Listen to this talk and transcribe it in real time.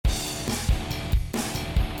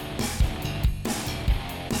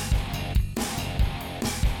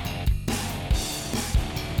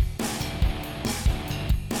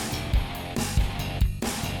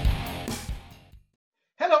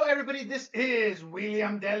everybody. This is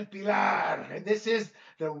William Del Pilar, and this is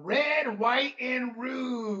the Red, White, and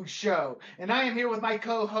Rouge show. And I am here with my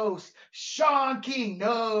co-host, Sean King.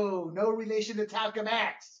 No relation to Talcum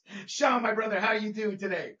X. Sean, my brother, how are you doing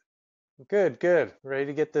today? Good, good. Ready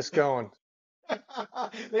to get this going.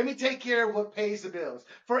 Let me take care of what pays the bills.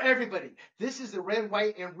 For everybody, this is the Red,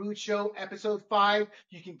 White, and Rude Show, episode 5.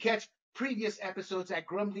 You can catch previous episodes at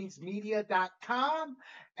grumblingsmedia.com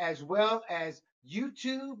as well as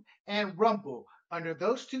YouTube and Rumble. Under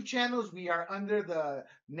those two channels, we are under the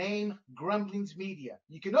name Grumblings Media.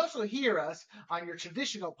 You can also hear us on your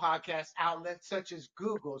traditional podcast outlets such as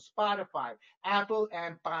Google, Spotify, Apple,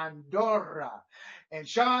 and Pandora. And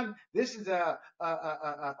Sean, this is a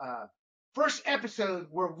first episode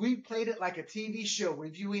where we played it like a TV show,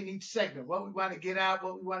 reviewing each segment, what we want to get out,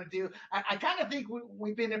 what we want to do. I kind of think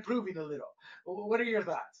we've been improving a little. What are your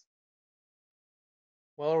thoughts?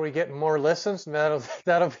 Well, are we getting more listens? That'll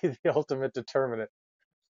be the ultimate determinant.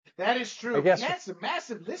 That is I true. We guess. had some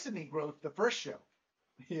massive listening growth the first show.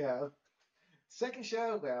 Yeah. Second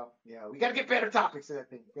show, well, yeah, we got to get better topics, I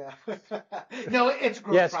think. Yeah. No, it's a Yeah,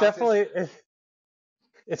 growth it's process. definitely.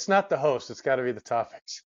 It's not the host. It's got to be the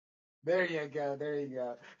topics. There you go. There you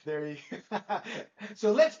go. There you go.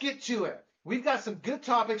 So let's get to it. We've got some good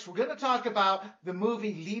topics. We're going to talk about the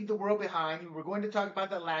movie Leave the World Behind. We were going to talk about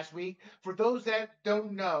that last week. For those that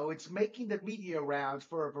don't know, it's making the media rounds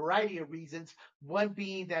for a variety of reasons, one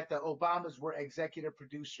being that the Obamas were executive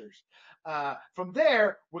producers. From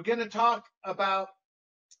there, we're going to talk about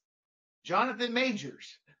Jonathan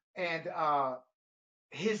Majors and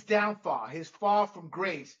his downfall, his fall from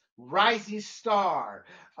grace, rising star,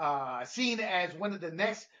 seen as one of the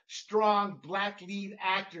next strong black lead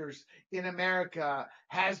actors in America,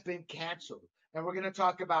 has been canceled. And we're going to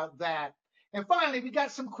talk about that. And finally, we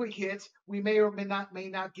got some quick hits. We may or may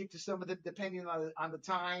not get to some of them depending on the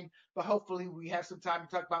time, but hopefully we have some time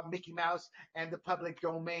to talk about Mickey Mouse and the public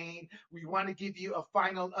domain. We want to give you a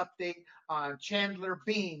final update on Chandler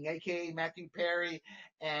Bing, aka Matthew Perry,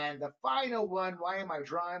 and the final one. Why am I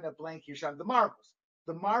drawing a blank here, Sean? The Marvels.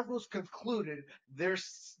 The Marvels concluded their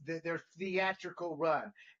theatrical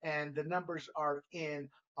run, and the numbers are in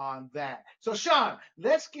on that. So, Sean,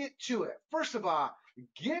 let's get to it. First of all,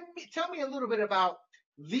 tell me a little bit about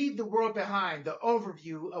Leave the World Behind, the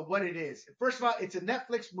overview of what it is. First of all, it's a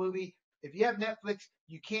Netflix movie. If you have Netflix,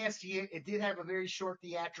 you can see it. It did have a very short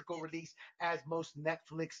theatrical release, as most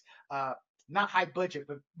Netflix, not high budget,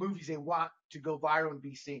 but movies they want to go viral and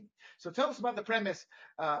be seen. So tell us about the premise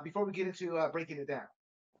before we get into breaking it down.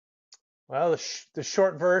 Well, the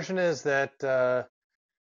short version is that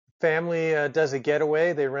family does a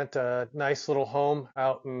getaway. They rent a nice little home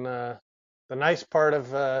out in the nice part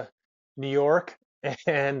of New York,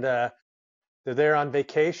 and they're there on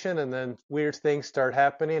vacation, and then weird things start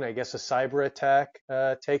happening. I guess a cyber attack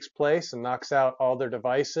takes place and knocks out all their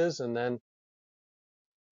devices, and then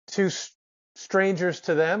two strangers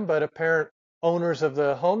to them, but apparent owners of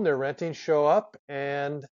the home they're renting show up,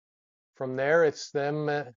 and from there it's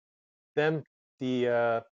the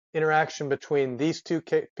interaction between these two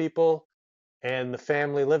people and the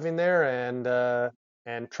family living there,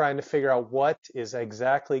 and trying to figure out what is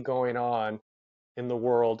exactly going on in the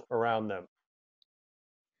world around them.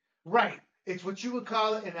 Right. It's what you would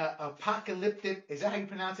call an apocalyptic. Is that how you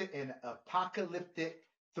pronounce it? An apocalyptic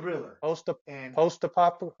thriller. Post And post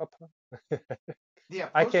yeah,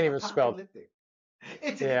 I can't even spell. post-apocalyptic.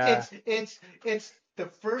 It's Yeah. it's the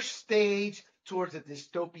first stage towards a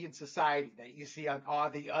dystopian society that you see on all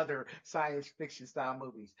the other science fiction style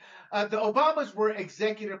movies. The Obamas were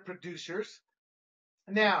executive producers.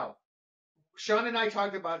 Now, Sean and I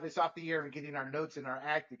talked about this off the air and getting our notes and our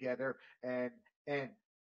act together. And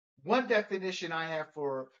one definition I have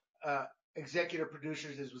for executive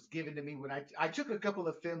producers was given to me when I took a couple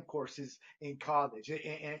of film courses in college,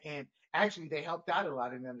 and actually they helped out a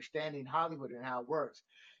lot in understanding Hollywood and how it works.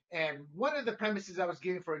 And one of the premises I was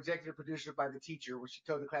given for executive producer by the teacher, where she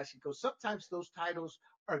told the class, she goes, sometimes those titles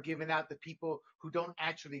are given out to people who don't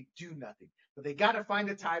actually do nothing, but they got to find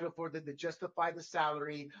a title for them to justify the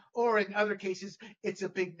salary, or in other cases, it's a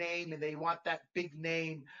big name and they want that big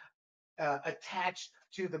name attached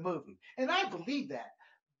to the movie. And I believe that.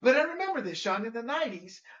 But I remember this, Sean, in the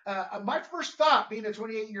 90s. My first thought, being a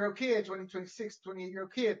 28-year-old kid,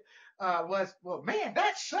 28-year-old kid, was, well, man,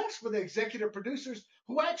 that sucks for the executive producers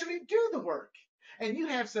who actually do the work. And you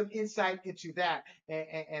have some insight into that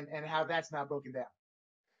and how that's now broken down.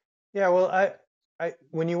 Yeah, well,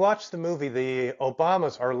 when you watch the movie, the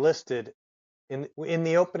Obamas are listed in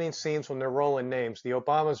the opening scenes when they're rolling names. The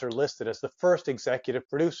Obamas are listed as the first executive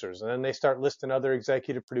producers, and then they start listing other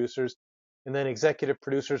executive producers, and then executive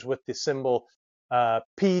producers with the symbol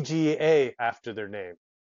PGA after their name.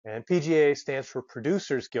 And PGA stands for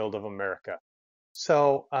Producers Guild of America.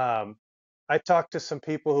 So I talked to some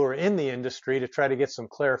people who are in the industry to try to get some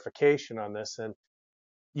clarification on this. And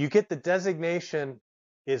you get the designation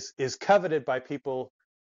is coveted by people.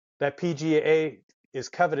 That PGA is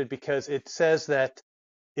coveted because it says that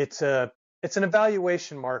it's an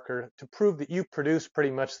evaluation marker to prove that you produced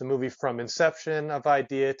pretty much the movie from inception of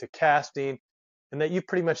idea to casting, and that you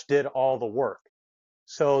pretty much did all the work.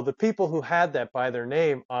 So the people who had that by their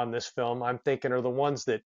name on this film, I'm thinking, are the ones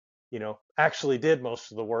that, actually did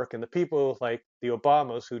most of the work. And the people like the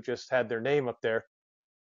Obamas who just had their name up there,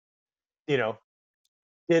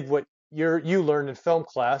 did what you learned in film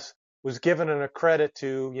class, was given a credit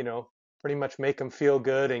to, pretty much make them feel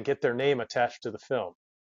good and get their name attached to the film.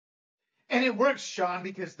 And it works, Sean,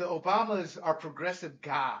 because the Obamas are progressive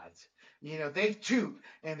gods. They toot,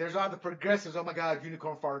 and there's all the progressives. Oh my God,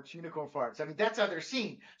 unicorn farts, unicorn farts. I mean, that's how they're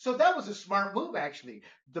seen. So that was a smart move, actually.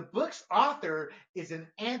 The book's author is an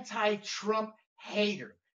anti-Trump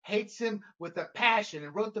hater, hates him with a passion,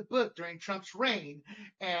 and wrote the book during Trump's reign.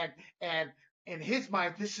 And in his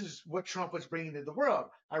mind, this is what Trump was bringing to the world.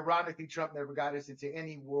 Ironically, Trump never got us into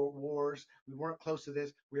any world wars. We weren't close to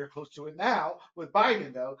this. We are close to it now with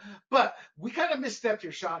Biden, though. But we kind of misstepped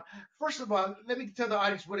here, Sean. First of all, let me tell the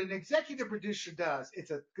audience what an executive producer does.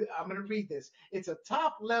 I'm going to read this. It's a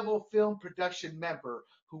top-level film production member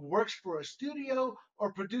who works for a studio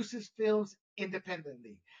or produces films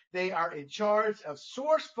independently. They are in charge of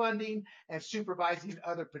source funding and supervising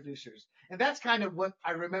other producers. And that's kind of what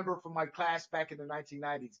I remember from my class back in the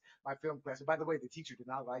 1990s, my film class. And by the way, the teacher did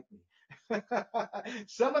not like me.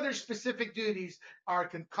 Some of their specific duties are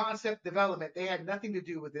concept development. They had nothing to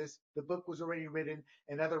do with this. The book was already written.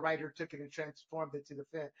 Another writer took it and transformed it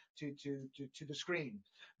to the screen.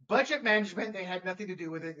 Budget management, they had nothing to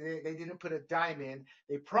do with it. They didn't put a dime in.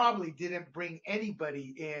 They probably didn't bring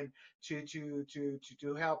anybody in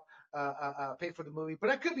to help pay for the movie.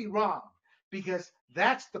 But I could be wrong, because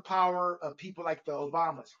that's the power of people like the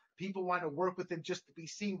Obamas. People want to work with them just to be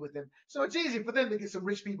seen with them. So it's easy for them to get some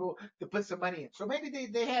rich people to put some money in. So maybe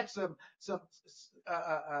they had some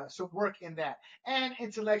work in that. And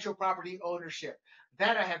intellectual property ownership.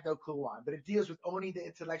 That I have no clue on, but it deals with owning the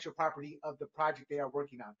intellectual property of the project they are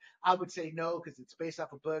working on. I would say no, because it's based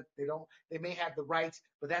off a book. They may have the rights,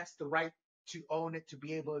 but that's the right to own it, to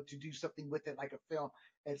be able to do something with it, like a film,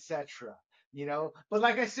 etc. But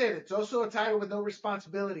like I said, it's also a title with no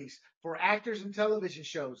responsibilities for actors in television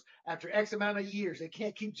shows. After X amount of years, they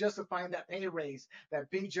can't keep justifying that pay raise, that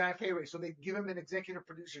big giant pay raise. So they give him an executive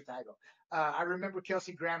producer title. I remember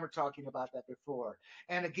Kelsey Grammer talking about that before.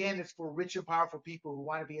 And again, it's for rich and powerful people who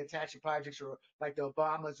want to be attached to projects, or like the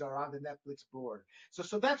Obamas are on the Netflix board.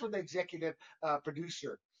 So that's what the executive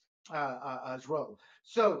producer role.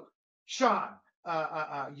 So Sean,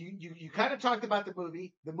 you kind of talked about the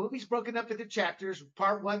movie. The movie's broken up into chapters.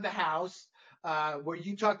 Part 1, the house, where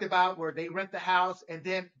you talked about where they rent the house, and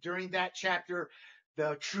then during that chapter,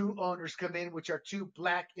 the true owners come in, which are 2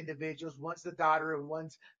 black individuals. One's the daughter and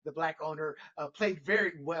one's the black owner. Played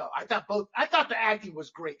very well. I thought the acting was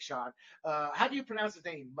great, Sean. How do you pronounce his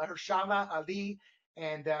name? Mahershala Ali.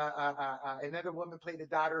 And another woman played the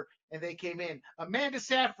daughter, and they came in. Amanda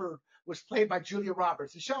Seyfried was played by Julia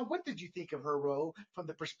Roberts. And Sean, what did you think of her role from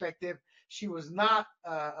the perspective? She was not,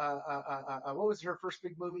 what was her first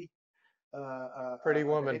big movie? Pretty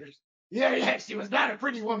Woman. Yeah, she was not a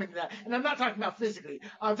pretty woman. And I'm not talking about physically.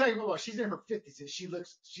 I'm talking about, well, she's in her 50s, and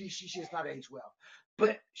she has not aged well.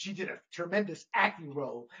 But she did a tremendous acting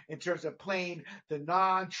role in terms of playing the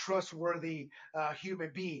non-trustworthy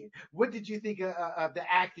human being. What did you think of the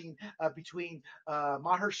acting between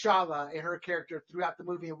Mahershala and her character throughout the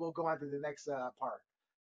movie? And we'll go on to the next part.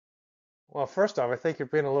 Well, first off, I think you're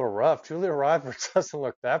being a little rough. Julia Roberts doesn't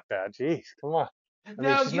look that bad. Jeez, come on. I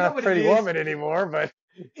mean, she's not Pretty Woman anymore, but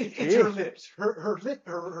it's her lips.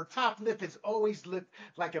 Her top lip is always looked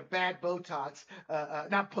like a bad Botox,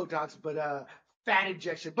 not Botox, but fat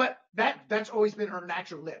injection. But that's always been her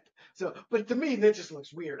natural lip. So, but to me, that just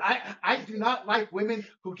looks weird. I do not like women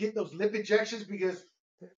who get those lip injections, because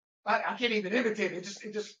I can't even imitate it.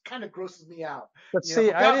 It just kind of grosses me out. But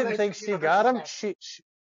see, I didn't think she got them.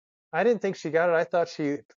 I didn't think she got it. I thought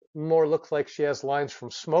she more looks like she has lines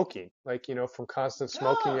from smoking, like, from constant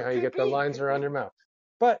smoking, how you get the lines around your mouth.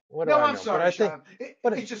 But what do I know? I'm sorry, but Sean.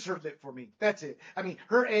 It's just her lip for me. That's it. I mean,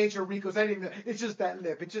 her age, her wrinkles, I didn't even. It's just that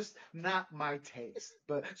lip. It's just not my taste.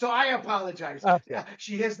 But so I apologize. Okay.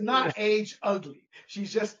 She has not aged ugly.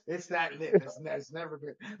 It's that lip. It's never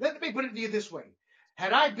been. Let me put it to you this way: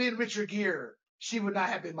 had I been Richard Gere she would not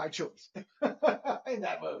have been my choice in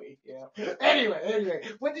that movie. Yeah. Anyway,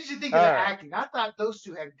 what did you think of All the right. acting? I thought those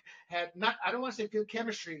two had not. I don't want to say good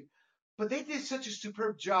chemistry, but they did such a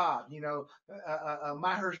superb job. They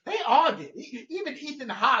all did. Even Ethan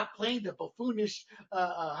Hawke playing the buffoonish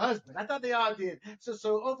husband. I thought they all did.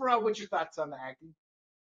 So overall, what's your thoughts on the acting?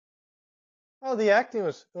 Oh, the acting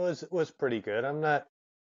was pretty good. I'm not,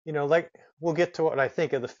 like we'll get to what I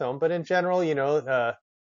think of the film, but in general,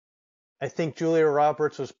 I think Julia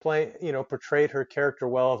Roberts was playing, portrayed her character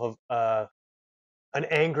well of an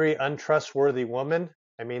angry, untrustworthy woman.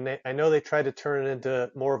 I mean, I know they tried to turn it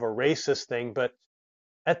into more of a racist thing, but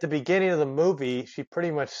at the beginning of the movie, she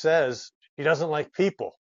pretty much says she doesn't like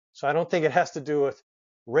people. So I don't think it has to do with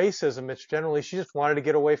racism. It's generally she just wanted to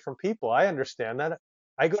get away from people. I understand that.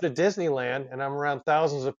 I go to Disneyland and I'm around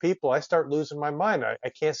thousands of people. I start losing my mind. I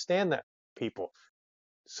can't stand that people.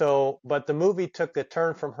 So, but the movie took the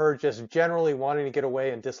turn from her just generally wanting to get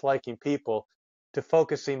away and disliking people to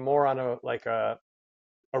focusing more on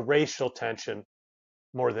a racial tension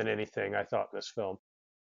more than anything, I thought, in this film.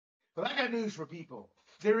 But I got news for people.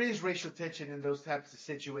 There is racial tension in those types of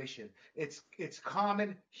situations. It's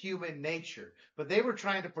common human nature. But they were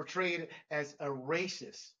trying to portray it as a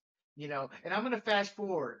racist, And I'm going to fast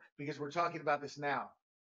forward because we're talking about this now.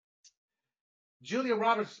 Julia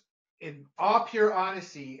Roberts, in all pure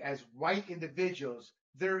honesty, as white individuals,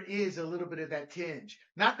 there is a little bit of that tinge.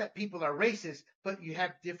 Not that people are racist, but you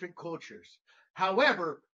have different cultures.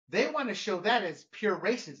 However, they want to show that as pure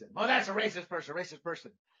racism. Oh, that's a racist person, racist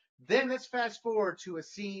person. Then let's fast forward to a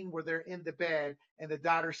scene where they're in the bed and the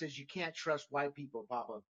daughter says, "You can't trust white people,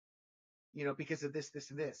 Papa, because of this, this,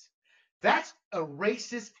 and this." That's a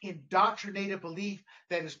racist, indoctrinated belief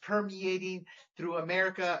that is permeating through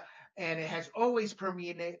America, and it has always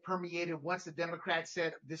permeated once the Democrats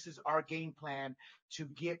said, "This is our game plan to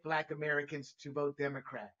get Black Americans to vote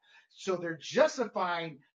Democrat." So they're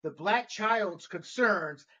justifying the Black child's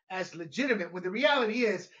concerns as legitimate when the reality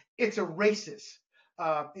is it's a racist.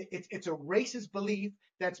 It's a racist belief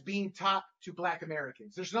that's being taught to Black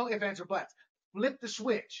Americans. There's no ifs, ands, or buts. Flip the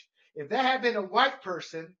switch. If that had been a white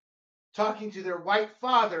person talking to their white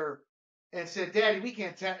father and said, "Daddy, we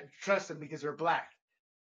can't trust them because they're Black,"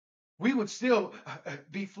 we would still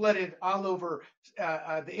be flooded all over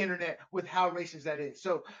the internet with how racist that is.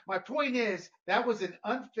 So my point is that was an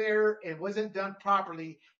unfair and wasn't done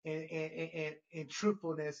properly in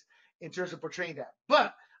truthfulness in terms of portraying that.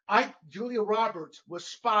 But Julia Roberts was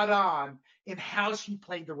spot on in how she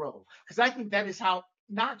played the role because I think that is how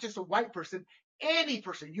not just a white person, any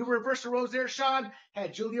person. You reverse the roles there, Sean.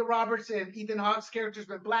 Had Julia Roberts and Ethan Hawke's characters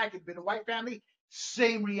been Black and been a white family,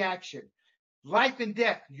 same reaction. Life and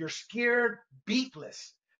death. You're scared,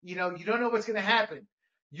 beetless. You don't know what's going to happen.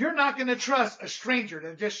 You're not going to trust a stranger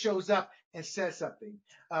that just shows up and says something.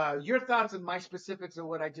 Your thoughts on my specifics of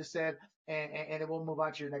what I just said, and then we'll move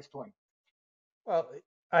on to your next point. Well,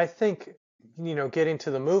 I think, getting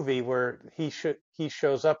to the movie where he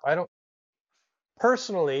shows up, I don't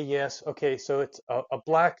personally, yes, okay, so it's a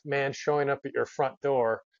black man showing up at your front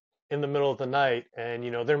door in the middle of the night and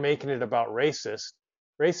they're making it about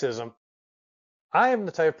racism. I am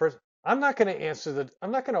the type of person I'm not going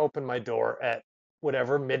to open my door at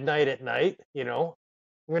whatever midnight at night, I'm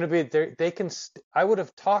going to be there. I would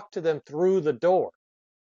have talked to them through the door,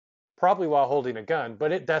 probably while holding a gun,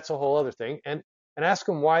 but that's a whole other thing. And ask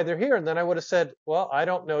them why they're here. And then I would have said, "Well, I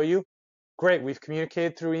don't know you. Great. We've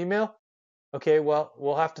communicated through email. Okay, well,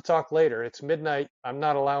 we'll have to talk later. It's midnight. I'm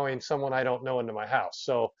not allowing someone I don't know into my house."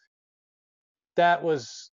 So that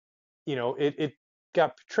was, it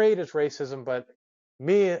got portrayed as racism, but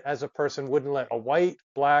me as a person wouldn't let a white,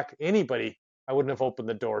 black, anybody, I wouldn't have opened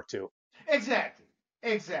the door to. Exactly.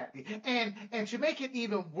 Exactly. And to make it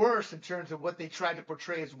even worse in terms of what they tried to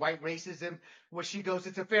portray as white racism, when she goes,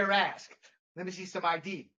 "It's a fair ask. Let me see some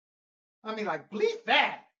ID." I mean, like, bleep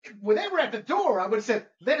that. When they were at the door, I would have said,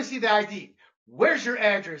 "Let me see the ID. Where's your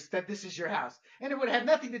address that this is your house?" And it would have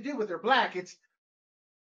nothing to do with they're Black. It's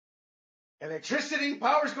electricity,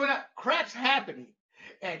 power's going out, crap's happening.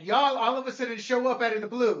 And y'all all of a sudden show up out of the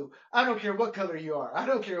blue. I don't care what color you are. I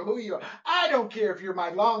don't care who you are. I don't care if you're my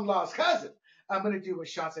long lost cousin. I'm going to do what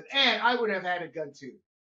Sean said. And I would have had a gun too.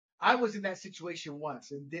 I was in that situation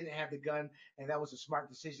once and didn't have the gun, and that was a smart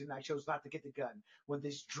decision. I chose not to get the gun when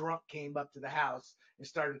this drunk came up to the house and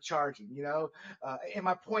started charging. And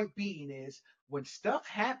my point being is when stuff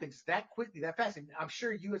happens that quickly, that fast, and I'm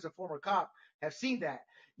sure you as a former cop have seen that.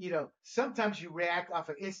 Sometimes you react off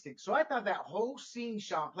of instinct. So I thought that whole scene,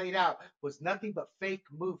 Sean, played out was nothing but fake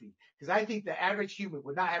movie because I think the average human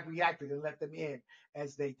would not have reacted and let them in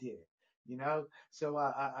as they did. you know. So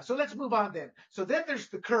let's move on then. So then there's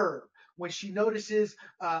the curve when she notices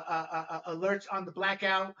alerts on the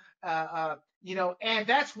blackout, and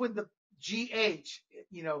that's when the GH,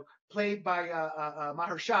 played by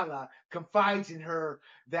Mahershala, confides in her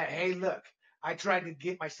that, hey, look, I tried to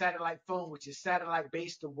get my satellite phone, which is satellite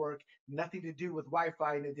based, to work, nothing to do with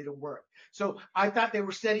Wi-Fi, and it didn't work. So I thought they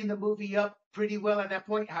were setting the movie up pretty well at that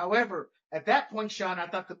point. However, at that point, Sean, I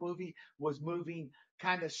thought the movie was moving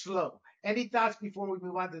kind of slow. Any thoughts before we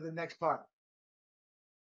move on to the next part?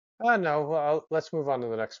 No, well, let's move on to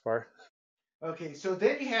the next part. Okay, so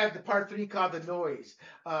then you have the part three called the noise,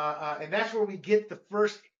 and that's where we get the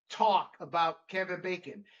first talk about Kevin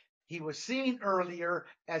Bacon. He was seen earlier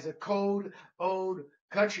as a cold, old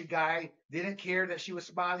country guy, didn't care that she was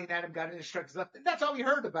smiling at him, got instructions up. And that's all we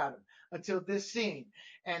heard about him until this scene.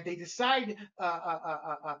 And they decide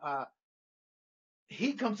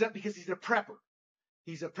he comes up because he's a prepper.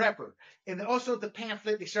 He's a prepper. And also the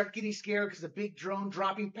pamphlet, they start getting scared because the big drone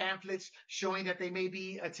dropping pamphlets showing that they may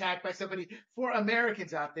be attacked by somebody. For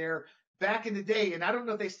Americans out there, back in the day, and I don't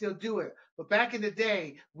know if they still do it, but back in the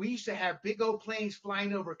day, we used to have big old planes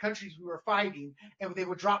flying over countries we were fighting, and they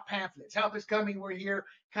would drop pamphlets. Help is coming, we're here.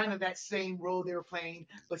 Kind of that same role they were playing,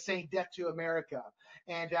 but saying death to America.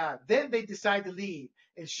 And then they decide to leave.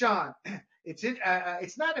 And Sean,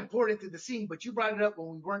 it's not important to the scene, but you brought it up when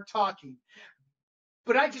we weren't talking.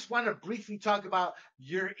 But I just want to briefly talk about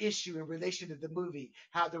your issue in relation to the movie,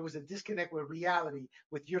 how there was a disconnect with reality,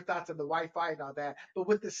 with your thoughts on the Wi-Fi and all that, but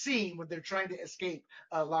with the scene when they're trying to escape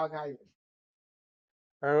Long Island.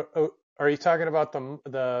 Are you talking about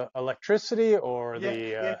the electricity or Yeah,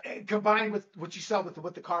 the? yeah, combined with what you saw with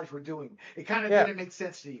what the cars were doing, it kind of Yeah, didn't make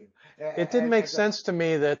sense to you. it didn't make As a sense to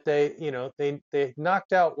me that they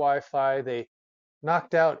knocked out Wi-Fi. They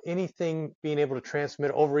knocked out anything being able to transmit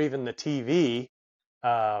over even the TV.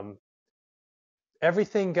 Um,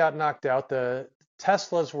 Everything got knocked out. The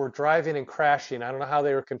Teslas were driving and crashing. I don't know how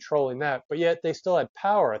they were controlling that, but yet they still had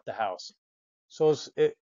power at the house. So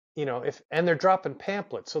if and they're dropping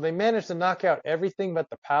pamphlets, so they managed to knock out everything but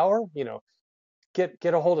the power. Get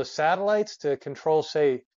a hold of satellites to control,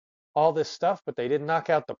 say, all this stuff, but they didn't knock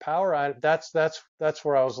out the power. That's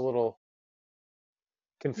where I was a little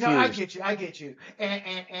No, I confused. get you. I get you.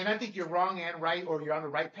 And I think you're wrong and right, or you're on the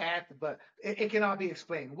right path, but it can all be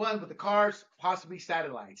explained. One, with the cars, possibly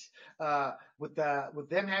satellites. With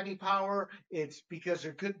them having power, it's because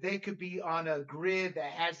they could be on a grid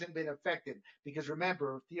that hasn't been affected. Because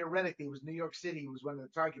remember, theoretically, it was New York City was one of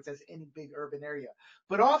the targets as any big urban area.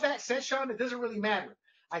 But all that said, Sean, it doesn't really matter.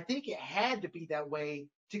 I think it had to be that way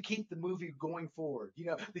to keep the movie going forward,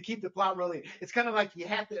 to keep the plot rolling. It's kind of like you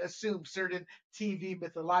have to assume certain TV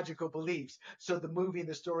mythological beliefs so the movie and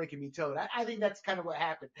the story can be told. I think that's kind of what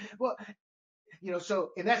happened. Well,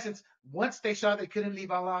 so in essence, once they saw they couldn't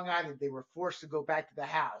leave on Long Island, they were forced to go back to the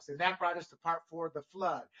house. And that brought us to part four, the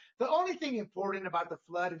flood. The only thing important about the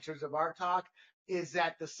flood in terms of our talk is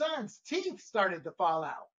that the son's teeth started to fall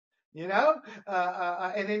out.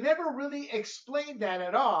 And they never really explained that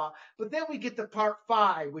at all. But then we get to part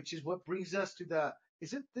five, which is what brings us to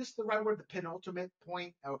isn't this the right word, the penultimate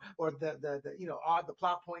point, or all the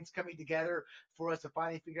plot points coming together for us to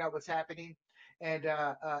finally figure out what's happening, and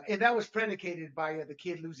that was predicated by the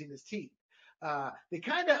kid losing his teeth. They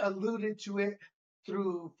kind of alluded to it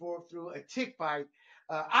through a tick bite.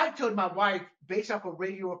 I told my wife, based off a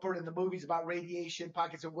radio report in the movies about radiation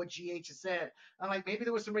pockets of what GH has said, I'm like, maybe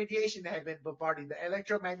there was some radiation that had been bombarding the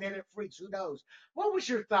electromagnetic freaks. Who knows? What was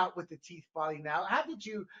your thought with the teeth falling out?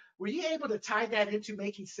 Were you able to tie that into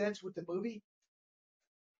making sense with the movie?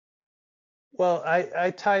 Well,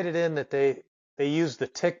 I tied it in that they used the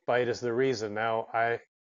tick bite as the reason. Now I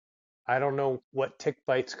don't know what tick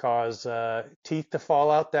bites cause teeth to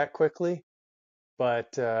fall out that quickly,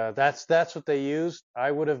 but that's what they used.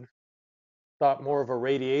 I would have thought more of a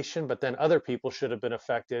radiation, but then other people should have been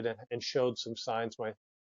affected and showed some signs.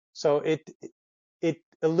 So it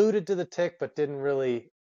alluded to the tick, but didn't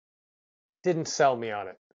sell me on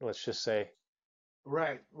it. Let's just say.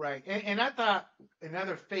 Right, right. And I thought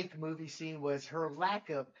another fake movie scene was her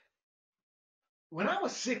lack of. When I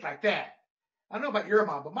was sick like that, I don't know about your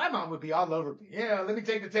mom, but my mom would be all over me. Yeah, let me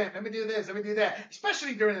take the tent. Let me do this. Let me do that.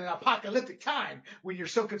 Especially during an apocalyptic time when you're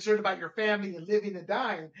so concerned about your family and living and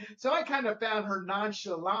dying. So I kind of found her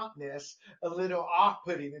nonchalantness a little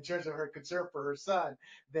off-putting in terms of her concern for her son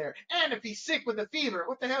there. And if he's sick with a fever,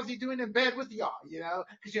 what the hell is he doing in bed with y'all?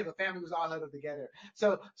 Because the family was all huddled together.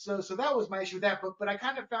 So that was my issue with that. But I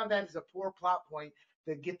kind of found that as a poor plot point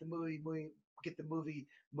to get the movie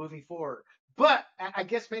moving forward. But I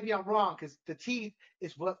guess maybe I'm wrong because the teeth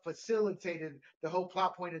is what facilitated the whole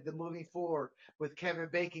plot point of the moving forward with Kevin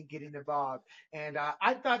Bacon getting involved. And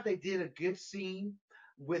I thought they did a good scene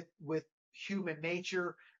with human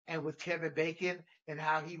nature and with Kevin Bacon and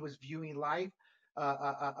how he was viewing life.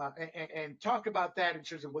 And talk about that in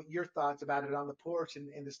terms of what your thoughts about it on the porch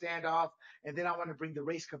and the standoff. And then I want to bring the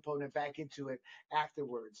race component back into it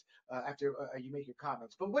afterwards, after you make your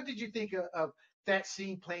comments. But what did you think of that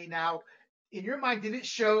scene playing out? In your mind, did it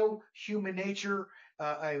show human nature,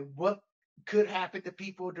 what could happen to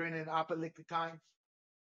people during an apocalyptic time?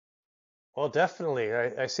 Well, definitely.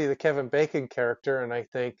 I see the Kevin Bacon character, and I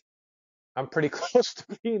think I'm pretty close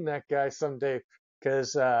to being that guy someday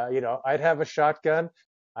because, I'd have a shotgun.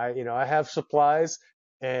 I have supplies,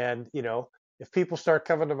 and, if people start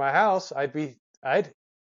coming to my house, I'd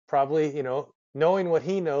probably, knowing what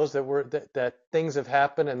he knows that things have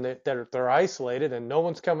happened and that they're isolated and no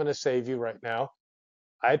one's coming to save you right now.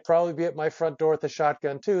 I'd probably be at my front door with a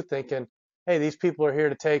shotgun too, thinking, hey, these people are here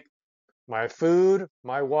to take my food,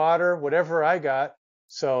 my water, whatever I got.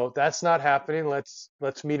 So that's not happening. Let's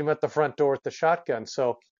meet them at the front door with the shotgun.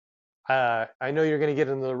 So I know you're going to get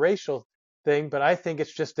into the racial thing, but I think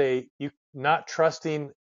it's just you not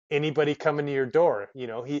trusting anybody coming to your door.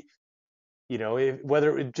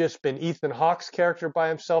 Whether it had just been Ethan Hawke's character by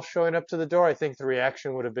himself showing up to the door, I think the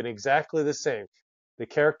reaction would have been exactly the same. The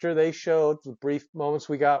character they showed, the brief moments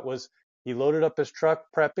we got, was he loaded up his truck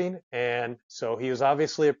prepping, and so he was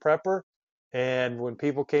obviously a prepper. And when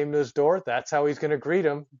people came to his door, that's how he's going to greet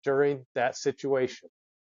them during that situation.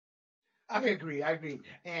 I agree. I agree.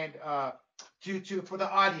 And to for the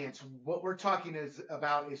audience, what we're talking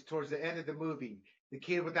about is towards the end of the movie, the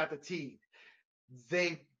kid without the teeth.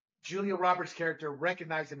 They Julia Roberts' character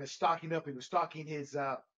recognized him as stocking up. He was stocking his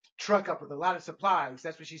truck up with a lot of supplies.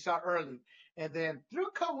 That's what she saw early. And then through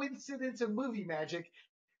coincidence of movie magic,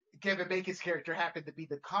 Kevin Bacon's character happened to be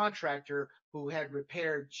the contractor who had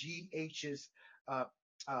repaired GH's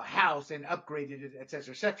house and upgraded it, et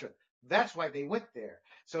cetera, et cetera. That's why they went there.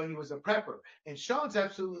 So he was a prepper. And Sean's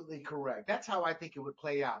absolutely correct. That's how I think it would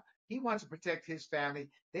play out. He wants to protect his family.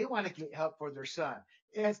 They want to get help for their son.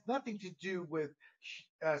 It has nothing to do with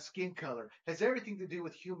skin color. It has everything to do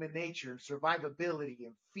with human nature, survivability,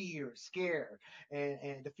 and fear, scare,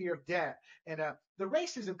 and the fear of death. And the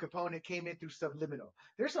racism component came in through subliminal.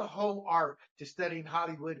 There's a whole art to studying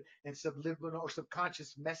Hollywood and subliminal or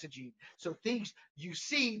subconscious messaging. So things you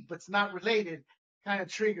see but's not related kind of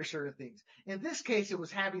trigger certain things. In this case, it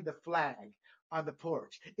was having the flag on the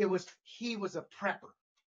porch. He was a prepper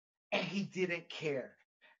and he didn't care.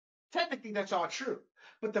 Technically, that's all true.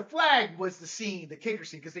 But the flag was the scene, the kicker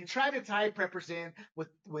scene, because they tried to tie preppers in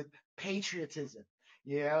with patriotism,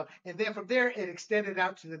 and then from there it extended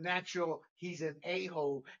out to the natural. He's an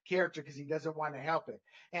a-hole character because he doesn't want to help it,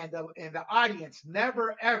 and the audience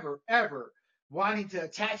never ever wanting to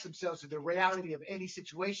attach themselves to the reality of any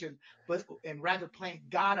situation, and rather playing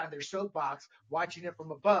God on their soapbox, watching it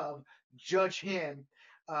from above, judge him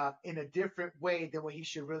in a different way than what he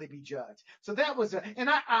should really be judged. So that was and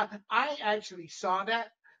I actually saw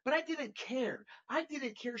that, but I didn't care. I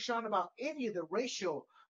didn't care, Sean, about any of the racial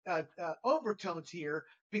overtones here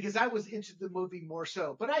because I was into the movie more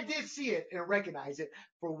so. But I did see it and recognize it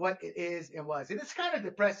for what it is and was. And it's kind of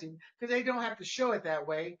depressing because they don't have to show it that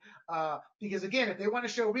way. Because again, if they want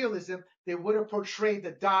to show realism, they would have portrayed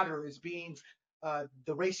the daughter as being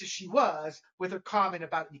the racist she was with her comment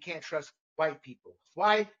about you can't trust white people.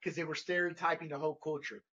 Why? Because they were stereotyping the whole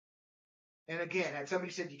culture. And again, had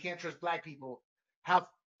somebody said you can't trust black people, how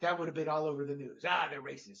that would have been all over the news. They're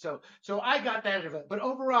racist. So I got that out of it. But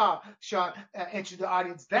overall, Sean, and to the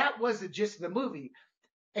audience, that was the gist of the movie,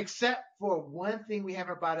 except for one thing we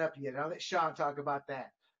haven't brought up yet. I'll let Sean talk about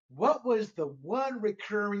that. What was the one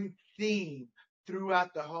recurring theme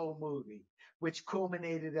throughout the whole movie, which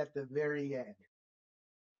culminated at the very end?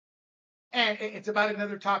 And it's about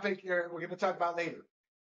another topic we're going to talk about later.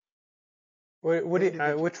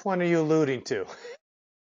 Which one are you alluding to?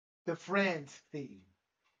 The Friends theme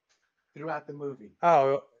throughout the movie.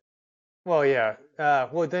 Oh, well, yeah.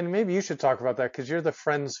 Well, then maybe you should talk about that because you're the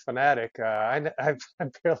Friends fanatic. I've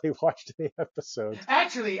barely watched any episodes.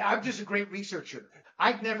 Actually, I'm just a great researcher.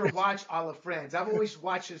 I've never watched all of Friends. I've always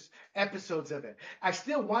watched episodes of it. I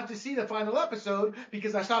still want to see the final episode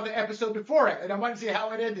because I saw the episode before it, and I want to see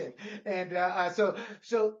how it ended. And so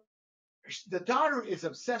the daughter is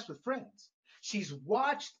obsessed with Friends. She's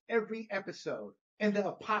watched every episode, and the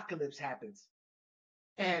apocalypse happens.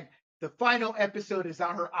 And the final episode is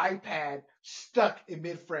on her iPad, stuck in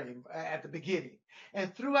mid-frame at the beginning.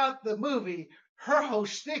 And throughout the movie, her whole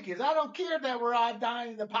shtick is, I don't care that we're all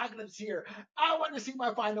dying in the apocalypse here. I want to see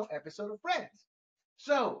my final episode of Friends.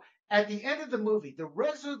 So at the end of the movie, the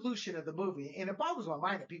resolution of the movie, and it boggles my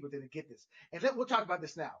mind that people didn't get this, and we'll talk about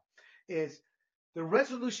this now, is the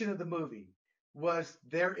resolution of the movie was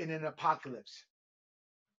they're in an apocalypse.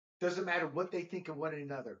 Doesn't matter what they think of one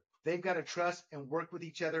another. They've got to trust and work with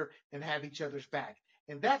each other and have each other's back.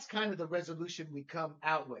 And that's kind of the resolution we come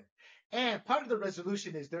out with. And part of the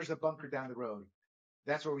resolution is there's a bunker down the road.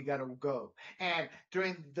 That's where we got to go. And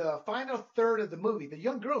during the final third of the movie, the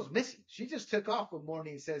young girl's missing. She just took off one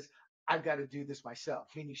morning and says, I've got to do this myself.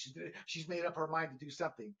 Meaning she's made up her mind to do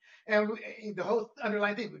something. And the whole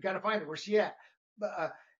underlying thing, we've got to find her. Where's she at?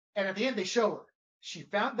 And at the end, they show her. She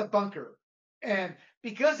found the bunker. And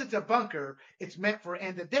because it's a bunker, it's meant for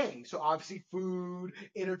end of day. So obviously food,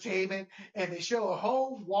 entertainment, and they show a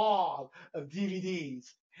whole wall of DVDs.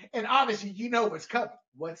 And obviously you know what's coming.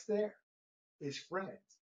 What's there is Friends.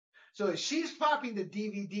 So as she's popping the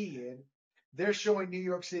DVD in, they're showing New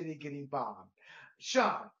York City getting bombed.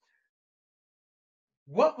 Sean,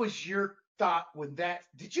 what was your thought when that,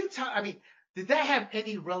 did that have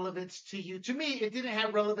any relevance to you? To me, it didn't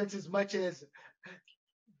have relevance as much as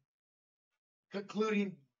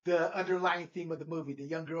concluding the underlying theme of the movie, the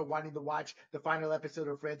young girl wanting to watch the final episode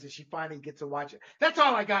of Friends, and she finally gets to watch it. That's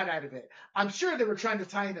all I got out of it. I'm sure they were trying to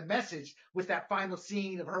tie in a message with that final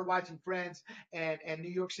scene of her watching Friends and New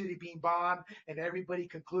York City being bombed and everybody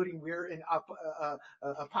concluding we're in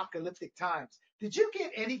apocalyptic times. Did you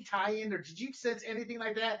get any tie-in, or did you sense anything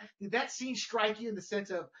like that? Did that scene strike you in the sense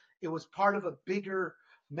of it was part of a bigger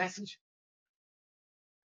message?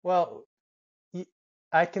 Well,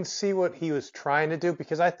 I can see what he was trying to do,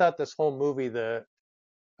 because I thought this whole movie, the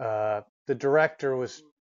director was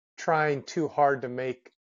trying too hard to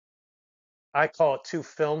make, I call it too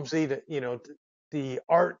filmsy, the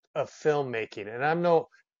art of filmmaking. And I'm no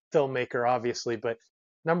filmmaker, obviously, but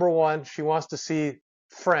number one, she wants to see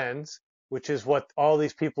Friends, which is what all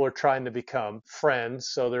these people are trying to become, friends.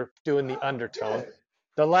 So they're doing the undertone.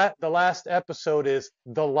 The last episode is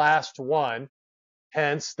the last one,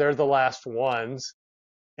 hence they're the last ones.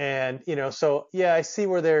 And, so yeah, I see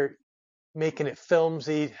where they're making it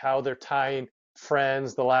filmsy, how they're tying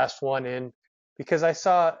Friends, the last one, in, because I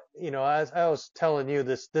saw, as I was telling you,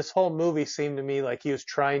 this whole movie seemed to me like he was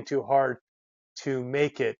trying too hard to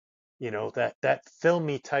make it, that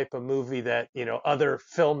filmy type of movie that, other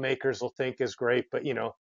filmmakers will think is great. But,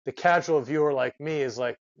 the casual viewer like me is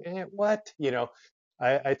like, what?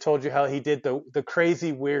 I told you how he did the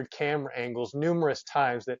crazy weird camera angles numerous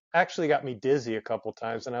times that actually got me dizzy a couple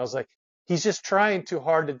times. And I was like, he's just trying too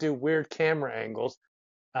hard to do weird camera angles.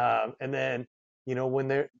 And then,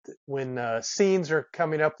 when scenes are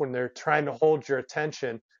coming up, when they're trying to hold your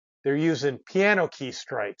attention, they're using piano key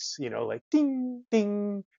strikes, like ding,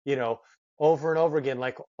 ding, over and over again,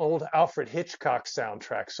 like old Alfred Hitchcock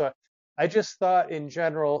soundtrack. So I just thought in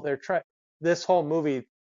general, this whole movie,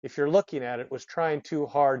 if you're looking at it, was trying too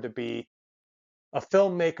hard to be a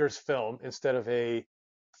filmmaker's film instead of a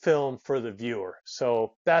film for the viewer.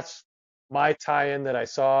 So that's my tie-in that I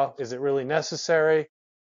saw. Is it really necessary?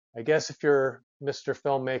 I guess if you're Mr.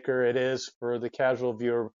 Filmmaker, it is. For the casual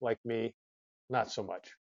viewer like me, not so much.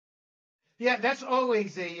 Yeah, that's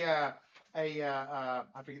always I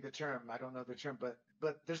forget the term. I don't know the term, but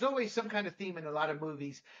there's always some kind of theme in a lot of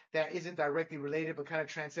movies that isn't directly related, but kind of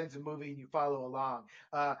transcends the movie and you follow along.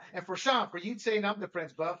 And for Sean, for you saying I'm the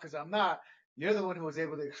Friends buff, because I'm not, you're the one who was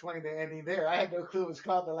able to explain the ending there. I had no clue it was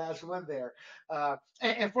called the last one there.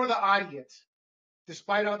 And for the audience,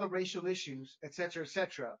 despite all the racial issues, et cetera,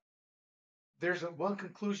 there's one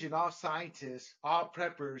conclusion all scientists, all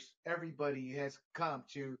preppers, everybody has come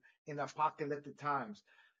to in apocalyptic times.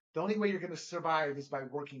 The only way you're going to survive is by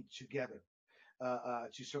working together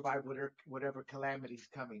to survive whatever calamity is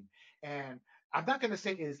coming. And I'm not going to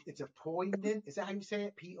say it's a poignant. Is that how you say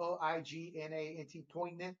it? Poignant.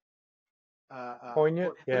 Poignant.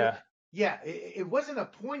 Poignant. Yeah. It wasn't a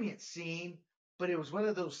poignant scene, but it was one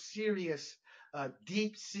of those serious,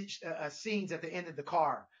 deep scenes at the end of the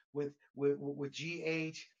car with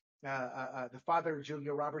GH, the father of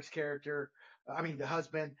Julia Roberts' character. The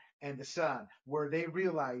husband and the son, where they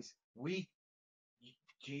realize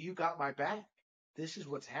you got my back. This is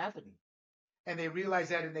what's happening. And they realize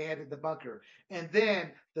that and they head to the bunker. And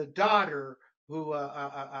then the daughter, who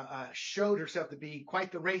showed herself to be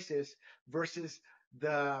quite the racist, versus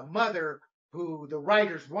the mother, who the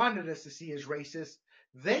writers wanted us to see as racist,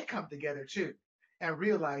 they come together too and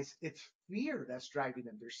realize it's fear that's driving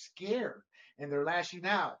them. They're scared and they're lashing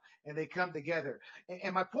out and they come together.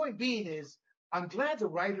 And my point being is, I'm glad the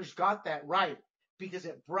writers got that right, because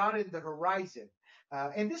it broadened the horizon.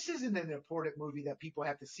 And this isn't an important movie that people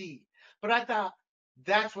have to see, but I thought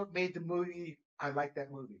that's what made the movie. I like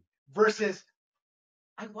that movie versus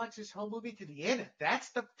I watch this whole movie to the end. That's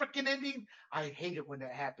the freaking ending. I hate it when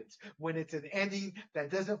that happens. When it's an ending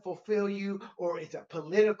that doesn't fulfill you, or it's a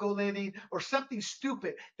political ending, or something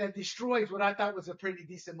stupid that destroys what I thought was a pretty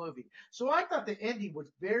decent movie. So I thought the ending was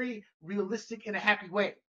very realistic in a happy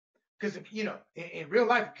way. Because in real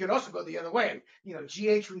life, it could also go the other way.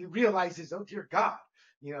 GH realizes, oh dear God,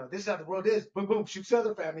 this is how the world is. Boom, boom, shoots the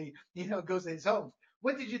other family. Goes to his home.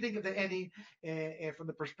 What did you think of the ending, and from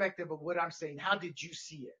the perspective of what I'm saying? How did you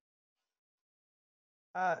see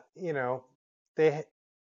it? You know, they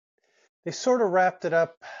they sort of wrapped it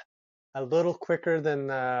up a little quicker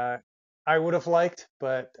than I would have liked,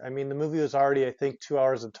 but I mean, the movie was already, I think, 2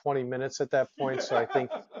 hours and 20 minutes at that point, so I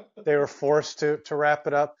think they were forced to wrap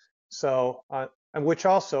it up. So, and which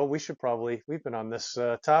also we've been on this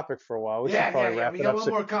topic for a while. We should probably wrap We it got up. one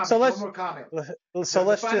more comment. So let's One more comment. so The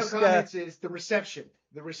let's final just comments is the reception.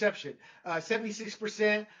 The reception.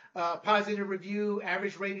 76% positive review,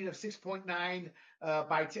 average rating of 6.9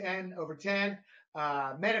 by 10 over 10.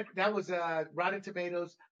 That was Rotten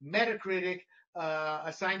Tomatoes. Metacritic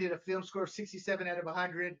assigned it a film score of 67 out of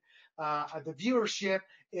 100. The viewership,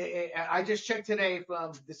 I just checked today,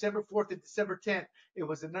 from December 4th to December 10th, it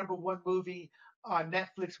was the number one movie on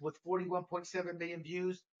Netflix with 41.7 million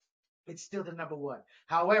views. It's still the number one.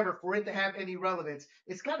 However, for it to have any relevance,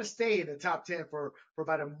 it's got to stay in the top 10 for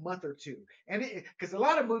about a month or two. And because a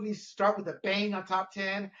lot of movies start with a bang on top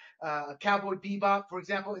 10, Cowboy Bebop, for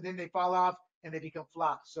example, and then they fall off and they become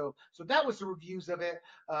flops. So that was the reviews of it.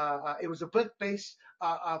 It was a book based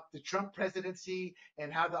off the Trump presidency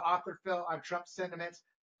and how the author felt on Trump's sentiments.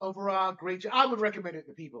 Overall, great job. I would recommend it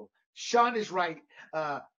to people. Sean is right.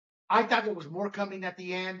 I thought there was more coming at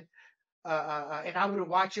the end. And I would have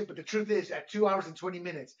watched it, but the truth is, at 2 hours and 20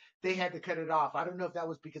 minutes, they had to cut it off. I don't know if that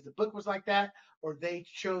was because the book was like that or they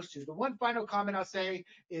chose to. The one final comment I'll say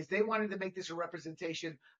is they wanted to make this a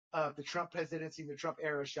representation of the Trump presidency, the Trump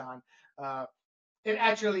era, Sean. It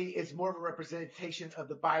actually is more of a representation of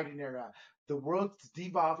the Biden era. The world's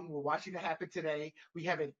devolving. We're watching it happen today. We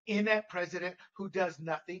have an inept president who does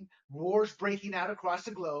nothing. Wars breaking out across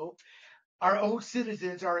the globe. Our own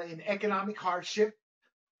citizens are in economic hardship.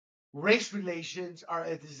 Race relations are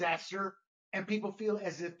a disaster, and people feel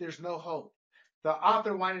as if there's no hope. The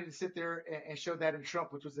author wanted to sit there and show that in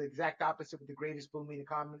Trump, which was the exact opposite with the greatest booming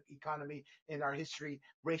economy in our history.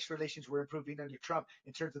 Race relations were improving under Trump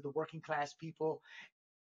in terms of the working class people.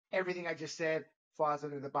 Everything I just said falls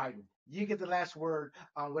under the Biden. You get the last word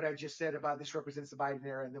on what I just said about this represents the Biden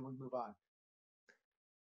era, and then we'll move on.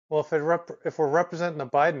 Well, if we're representing the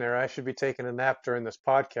Biden era, I should be taking a nap during this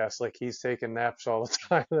podcast, like he's taking naps all the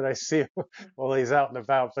time that I see him while he's out and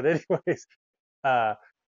about. But anyways, yeah,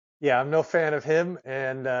 I'm no fan of him,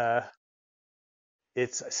 and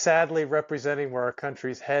it's sadly representing where our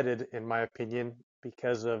country's headed, in my opinion,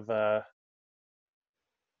 because of our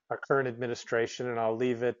current administration. And I'll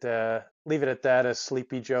leave it at that, as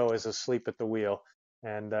Sleepy Joe is asleep at the wheel,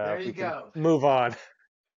 and There you we can go. move on.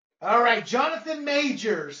 All right, Jonathan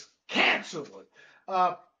Majors canceled.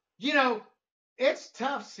 It's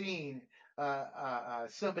tough seeing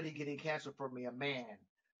somebody getting canceled for me, a man.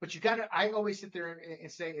 But I always sit there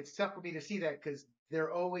and say it's tough for me to see that because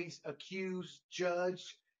they're always accused,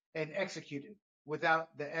 judged, and executed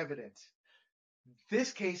without the evidence.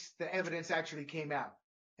 This case, the evidence actually came out,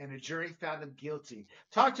 and a jury found him guilty.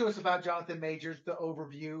 Talk to us about Jonathan Majors, the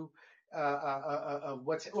overview.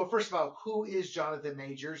 Well, first of all, who is Jonathan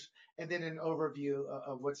Majors, and then an overview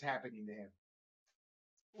of what's happening to him.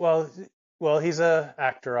 Well, he's a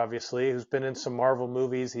actor, obviously, who's been in some Marvel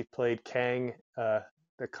movies. He played Kang,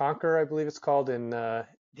 the Conqueror, I believe it's called, in the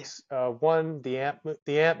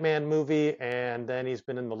Ant-Man movie, and then he's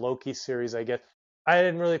been in the Loki series, I guess. I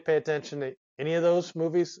didn't really pay attention to any of those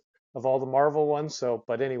movies of all the Marvel ones. So,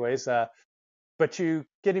 but anyways, but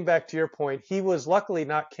getting back to your point, he was luckily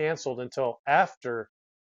not canceled until after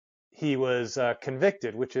he was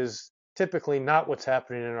convicted, which is typically not what's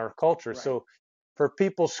happening in our culture. Right. So for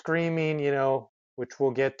people screaming, which we'll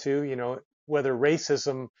get to, whether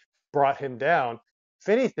racism brought him down, if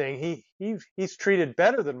anything, he's treated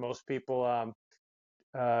better than most people.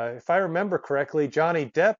 If I remember correctly, Johnny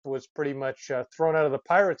Depp was pretty much thrown out of the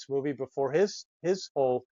Pirates movie before his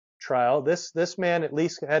whole trial. This man at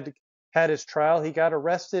least had his trial. He got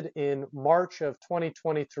arrested in March of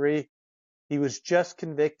 2023. He was just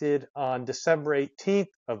convicted on December 18th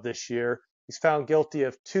of this year. He's found guilty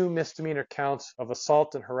of 2 misdemeanor counts of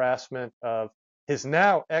assault and harassment of his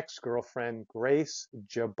now ex-girlfriend, Grace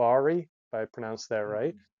Jabbari. I pronounced that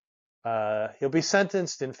right. Mhm. He'll be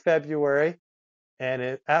sentenced in February,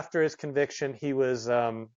 and after his conviction, his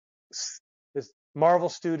Marvel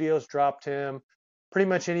Studios dropped him. Pretty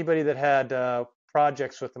much anybody that had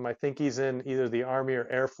projects with him, I think he's in either the Army or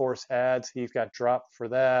Air Force ads. He got dropped for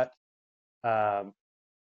that. Um,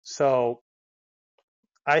 so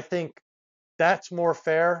I think that's more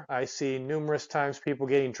fair. I see numerous times people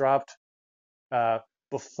getting dropped uh,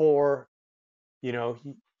 before, you know,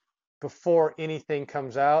 before anything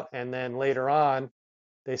comes out, and then later on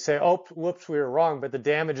they say, "Oh, whoops, we were wrong," but the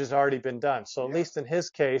damage has already been done. So at Yeah. least in his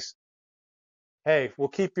case, hey, we'll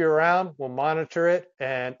keep you around, we'll monitor it,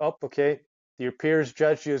 and oh, okay, your peers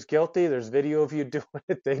judged you as guilty. There's video of you doing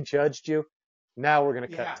it. They judged you. Now we're going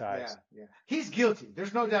to cut Yeah, yeah, ties. yeah. He's guilty.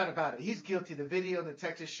 There's no doubt about it. He's guilty. The video, the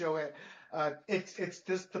Texas show it. It's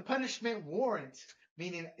this the punishment warrant,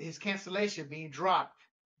 meaning his cancellation being dropped.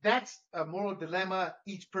 That's a moral dilemma.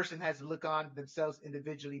 Each person has to look on themselves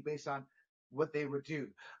individually based on what they would do.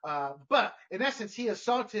 But in essence, he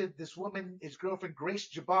assaulted this woman, his girlfriend Grace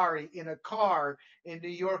Jabari, in a car in New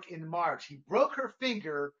York in March. He broke her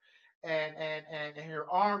finger and her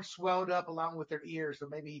arm swelled up along with her ear, so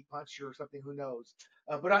maybe he punched her or something. Who knows?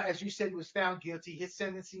 But as you said, he was found guilty. His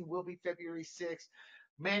sentencing will be February 6th.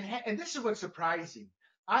 Manhattan, and this is what's surprising.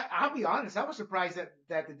 I'll be honest. I was surprised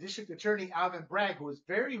that the district attorney Alvin Bragg, who was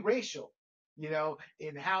very racial,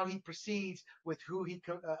 in how he proceeds with who he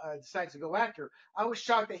decides to go after. I was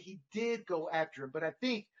shocked that he did go after him, but I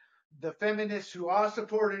think the feminists who all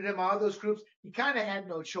supported him, all those groups, he kind of had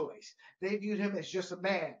no choice. They viewed him as just a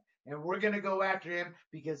man, and we're going to go after him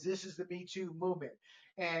because this is the Me Too movement.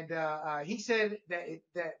 And he said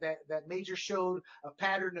that Major showed a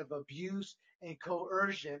pattern of abuse and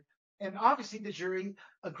coercion, and obviously the jury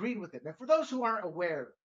agreed with him. And for those who aren't aware,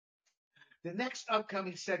 the next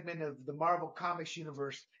upcoming segment of the Marvel Comics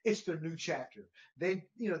universe, it's the new chapter.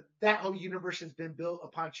 That whole universe has been built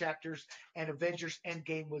upon chapters, and Avengers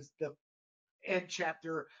Endgame was the end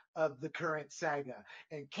chapter of the current saga.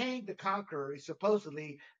 And Kang the Conqueror is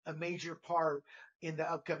supposedly a major part in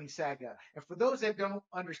the upcoming saga. And for those that don't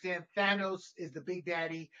understand, Thanos is the big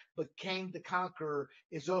daddy, but Kang the Conqueror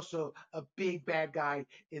is also a big bad guy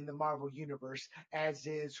in the Marvel universe, as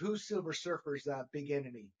is who's Silver Surfer's big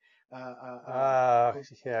enemy? Uh, uh, uh,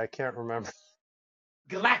 Yeah, I can't remember.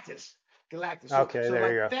 Galactus. Galactus. So Okay, so there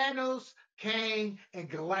like you go. Thanos, Kang, and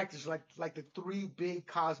Galactus, like the three big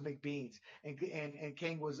cosmic beings, and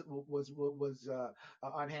Kang was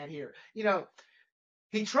on hand here.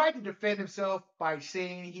 He tried to defend himself by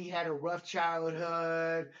saying he had a rough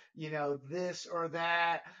childhood, this or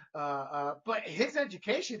that. But his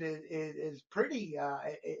education is pretty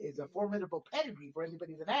is a formidable pedigree for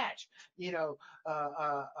anybody to match.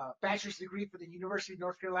 Bachelor's degree from the University of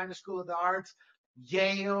North Carolina School of the Arts,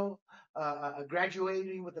 Yale,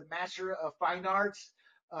 graduating with a Master of Fine Arts.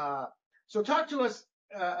 So talk to us.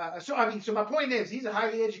 So my point is, he's a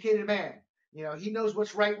highly educated man. He knows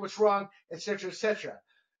what's right, what's wrong, etc., etc.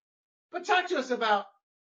 But talk to us about.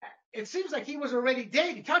 It seems like he was already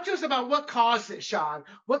dating. Talk to us about what caused it, Sean.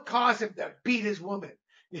 What caused him to beat his woman?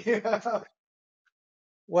 Yeah.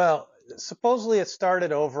 Well, supposedly it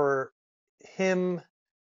started over him.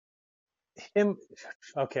 Him.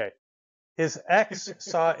 Okay. His ex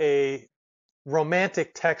saw a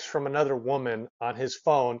romantic text from another woman on his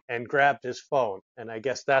phone and grabbed his phone. And I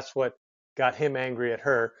guess that's what got him angry at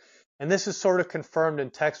her. And this is sort of confirmed in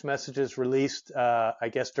text messages released, I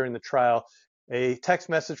guess, during the trial. A text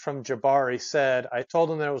message from Jabari said, "I told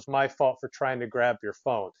him that it was my fault for trying to grab your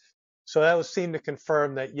phone." So that would seem to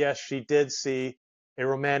confirm that, yes, she did see a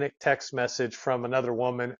romantic text message from another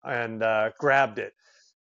woman and grabbed it,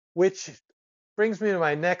 which brings me to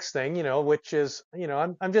my next thing, which is,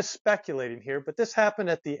 I'm just speculating here, but this happened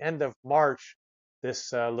at the end of March,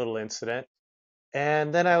 this little incident.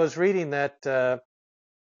 And then I was reading that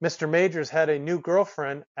Mr. Majors had a new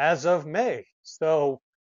girlfriend as of May. So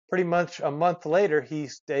pretty much a month later,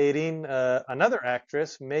 he's dating another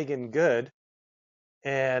actress, Megan Good.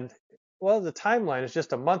 And well, the timeline is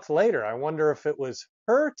just a month later. I wonder if it was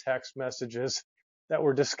her text messages that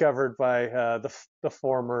were discovered by the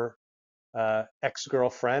former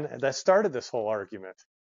ex-girlfriend that started this whole argument.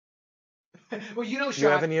 Well, Do you have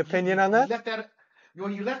Sean, any you, opinion you, on you that? left out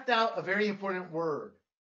you left out a very important word.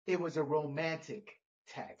 It was a romantic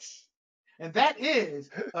text. And that is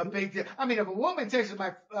a big deal. I mean, if a woman texts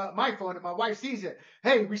my phone and my wife sees it,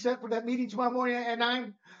 hey, we set for that meeting tomorrow morning at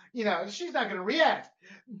 9, she's not going to react.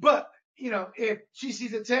 But, if she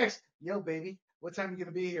sees a text, yo, baby, what time are you going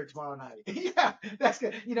to be here tomorrow night? Yeah, that's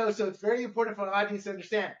good. So it's very important for the audience to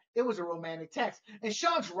understand it was a romantic text. And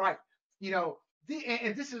Sean's right. You know,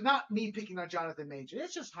 And this is not me picking on Jonathan Major.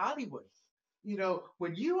 It's just Hollywood.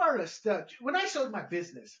 When you are a stud, when I sold my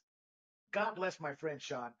business, God bless my friend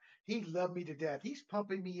Sean. He loved me to death. He's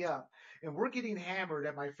pumping me up. And we're getting hammered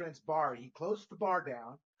at my friend's bar. He closed the bar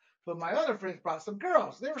down. But my other friends brought some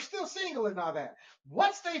girls. They were still single and all that.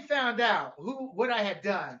 Once they found out what I had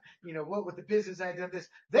done, what with the business I had done this,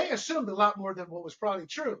 they assumed a lot more than what was probably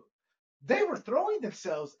true. They were throwing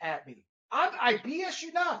themselves at me. I BS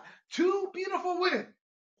you not. Two beautiful women.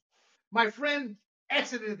 My friend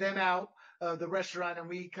exited them out of the restaurant and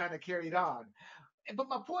we kind of carried on. But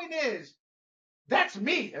my point is, that's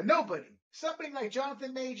me, a nobody. Somebody like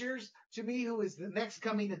Jonathan Majors, to me, who is the next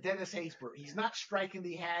coming of Dennis Haysbert. He's not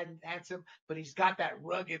strikingly handsome, but he's got that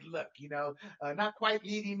rugged look, not quite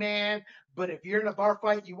leading man, but if you're in a bar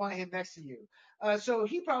fight, you want him next to you. So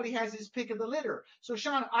he probably has his pick of the litter. So,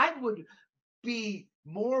 Sean, I would be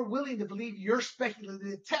more willing to believe your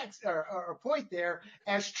speculative text or point there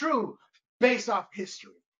as true based off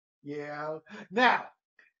history. Yeah. Now,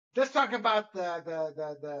 let's talk about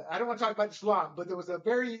the I don't want to talk about this long, but there was a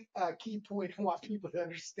very key point I want people to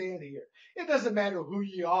understand here. It doesn't matter who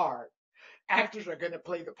you are. Actors are going to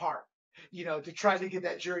play the part, to try to get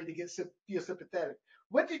that jury to feel sympathetic.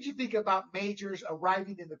 What did you think about Majors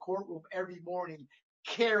arriving in the courtroom every morning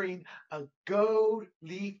carrying a gold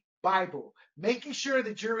leaf Bible, making sure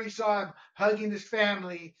the jury saw him hugging his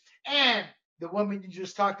family and the woman you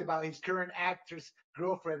just talked about, his current actress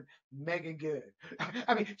girlfriend, Megan Good?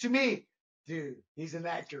 I mean, to me, dude, he's an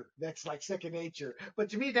actor. That's like second nature. But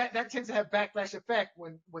to me, that tends to have backlash effect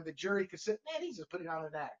when the jury could say, man, he's just putting on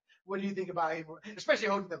an act. What do you think about him, especially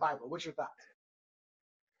holding the Bible? What's your thoughts?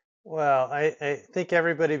 Well, I think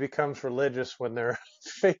everybody becomes religious when they're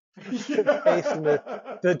facing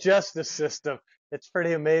the justice system. It's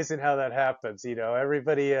pretty amazing how that happens.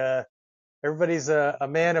 Everybody's a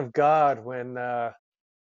man of God when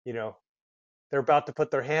you know they're about to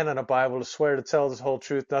put their hand on a Bible to swear to tell the whole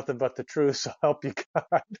truth, nothing but the truth. So help you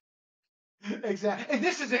God. Exactly. And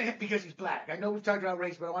this isn't because he's black. I know we've talked about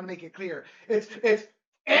race, but I want to make it clear. It's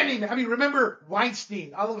any man. I mean, remember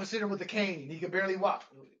Weinstein, all of a sudden with a cane. He could barely walk.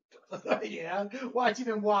 Yeah, watching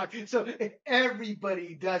him walk. So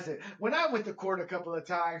everybody does it. When I went to court a couple of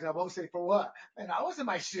times, I won't say for what, and I was in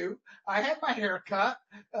my suit. I had my hair cut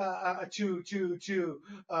to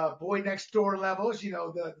boy next door levels.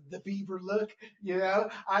 The beaver look.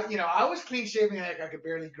 I was clean shaven. Heck, I could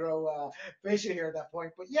barely grow facial hair at that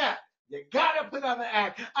point. But yeah. You gotta put on the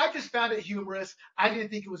act. I just found it humorous. I didn't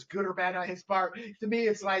think it was good or bad on his part. To me,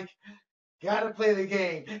 it's like, gotta play the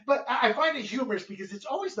game. But I find it humorous because it's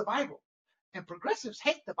always the Bible. And progressives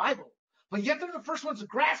hate the Bible. But yet they're the first ones to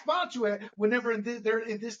grasp onto it whenever they're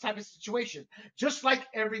in this type of situation, just like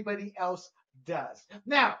everybody else does.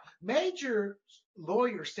 Now, Major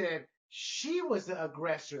lawyer said she was the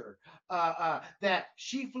aggressor, that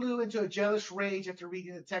she flew into a jealous rage after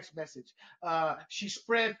reading the text message. She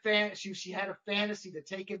she had a fantasy to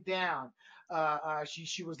take him down.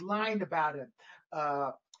 She was lying about him.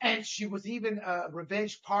 And she was even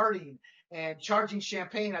revenge partying and charging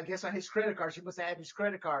champagne, I guess, on his credit card. She must have had his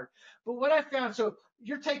credit card. But what I found, so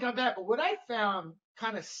your take on that, but what I found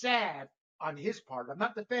kind of sad on his part, I'm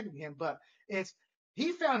not defending him, but it's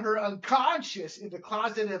he found her unconscious in the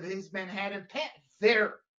closet of his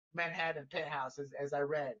their Manhattan penthouse, as I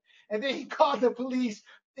read. And then he called the police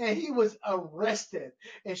and he was arrested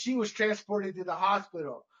and she was transported to the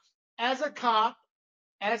hospital. As a cop,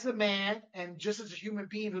 as a man, and just as a human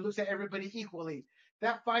being who looks at everybody equally,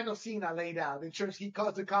 that final scene I laid out, in terms he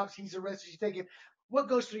calls the cops, he's arrested, she's taken. What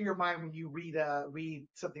goes through your mind when you read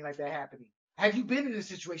something like that happening? Have you been in a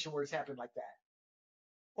situation where it's happened like that?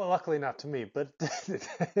 Well, luckily not to me, but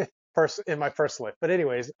in my personal life. But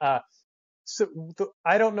anyways, so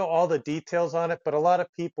I don't know all the details on it, but a lot of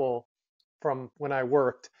people from when I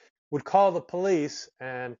worked would call the police,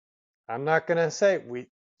 and I'm not going to say we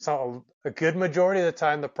saw a good majority of the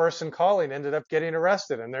time the person calling ended up getting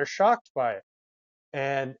arrested, and they're shocked by it.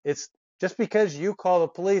 And it's just because you call the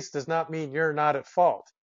police does not mean you're not at fault.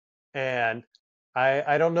 And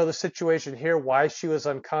I don't know the situation here, why she was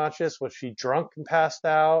unconscious. Was she drunk and passed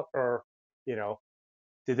out? Or,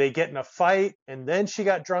 did they get in a fight and then she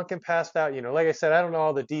got drunk and passed out? Like I said, I don't know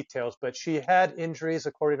all the details, but she had injuries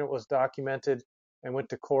according to what was documented and went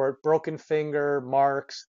to court, broken finger,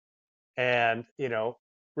 marks. And,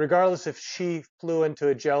 regardless if she flew into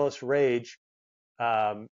a jealous rage,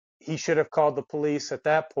 he should have called the police at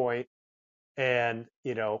that point and,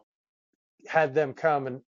 had them come.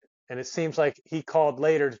 And it seems like he called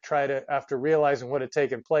later to try to, after realizing what had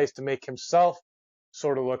taken place, to make himself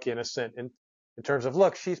sort of look innocent in terms of,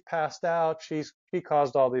 look, she's passed out. She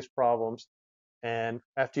caused all these problems. And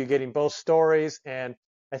after you're getting both stories, and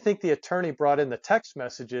I think the attorney brought in the text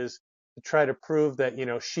messages to try to prove that,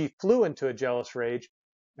 she flew into a jealous rage.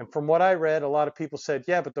 And from what I read, a lot of people said,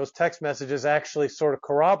 yeah, but those text messages actually sort of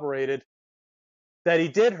corroborated that he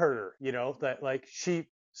did hurt her, that like she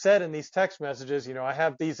said in these text messages, I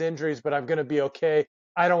have these injuries, but I'm going to be okay.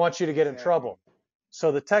 I don't want you to get in Exactly. trouble.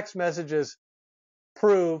 So the text messages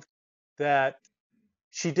proved that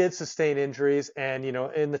she did sustain injuries. And,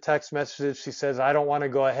 in the text messages, she says, I don't want to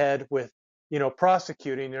go ahead with,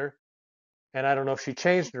 prosecuting her. And I don't know if she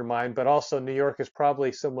changed her mind, but also New York is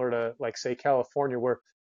probably similar to, like, say, California, where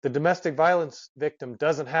the domestic violence victim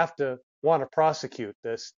doesn't have to want to prosecute.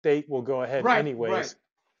 The state will go ahead Right, right. anyways.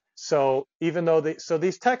 So even though so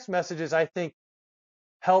these text messages, I think,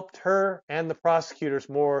 helped her and the prosecutors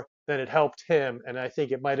more than it helped him. And I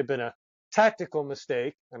think it might have been a tactical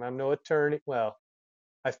mistake. And I'm no attorney. Well,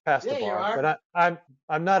 I've passed the Yeah, you bar, are. but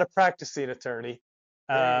I'm not a practicing attorney.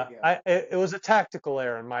 There you go. It was a tactical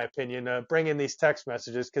error, in my opinion, bringing these text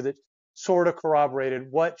messages, because it sort of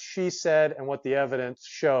corroborated what she said and what the evidence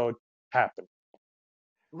showed happened.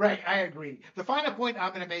 Right, I agree. The final point I'm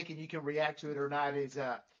going to make, and you can react to it or not, is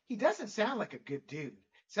he doesn't sound like a good dude.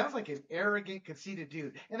 Sounds like an arrogant, conceited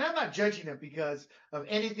dude. And I'm not judging him because of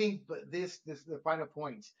anything but the final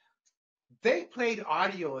points. They played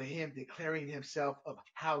audio of him declaring himself of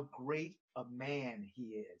how great a man he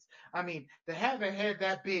is. I mean, to have a head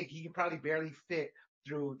that big, he can probably barely fit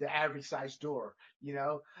through the average size door,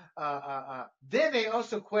 Then they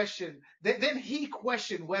also questioned, then he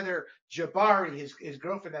questioned whether Jabari, his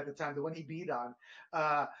girlfriend at the time, the one he beat on,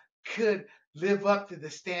 could live up to the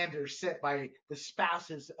standards set by the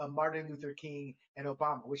spouses of Martin Luther King and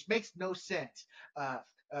Obama, which makes no sense.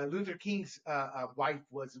 Luther King's wife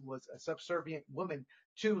was a subservient woman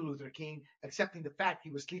to Luther King, accepting the fact he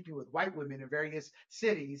was sleeping with white women in various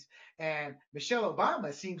cities. And Michelle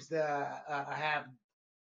Obama seems to have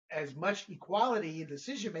as much equality in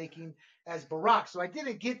decision making as Barack. So I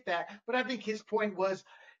didn't get that, but I think his point was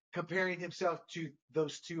comparing himself to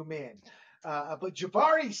those two men. But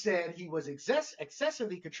Jabari said he was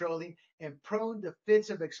excessively controlling and prone to fits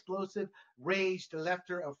of explosive rage that left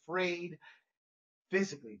her afraid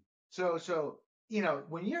physically. So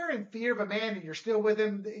when you're in fear of a man and you're still with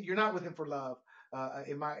him, you're not with him for love.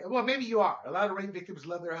 Well, maybe you are. A lot of rape victims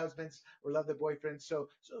love their husbands or love their boyfriends. So.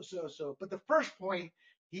 But the first point,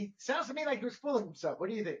 he sounds to me like he was full of himself. What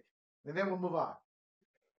do you think? And then we'll move on.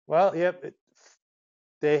 Well, yep.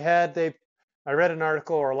 I read an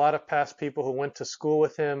article, or a lot of past people who went to school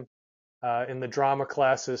with him in the drama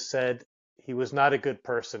classes said he was not a good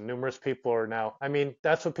person. Numerous people are now. I mean,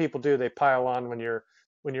 that's what people do. They pile on when you're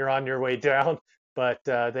on your way down. But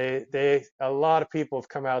a lot of people have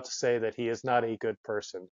come out to say that he is not a good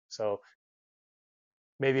person. So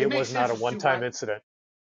maybe It it makes was not sense a as to one-time why. incident.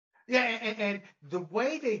 Yeah, and the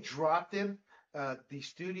way they dropped him, the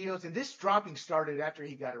studios, and this dropping started after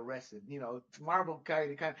he got arrested. Marvel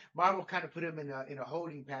kind of put him in a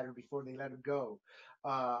holding pattern before they let him go.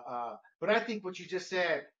 But I think what you just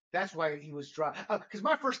said, that's why he was dropped. Because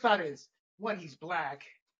my first thought is, one, he's black.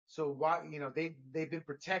 So why, they've been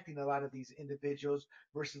protecting a lot of these individuals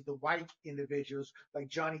versus the white individuals like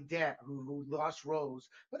Johnny Depp who lost roles.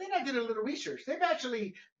 But then I did a little research. They've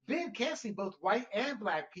actually been canceling both white and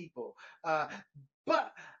black people.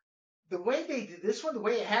 But the way they did this one, the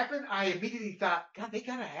way it happened, I immediately thought, God, they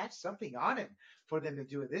gotta have something on him for them to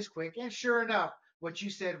do it this quick. And sure enough, what you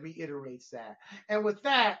said reiterates that. And with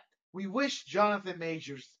that, we wish Jonathan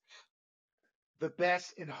Majors the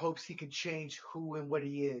best in hopes he can change who and what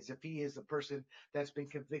he is if he is the person that's been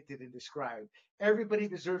convicted and described. Everybody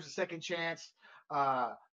deserves a second chance.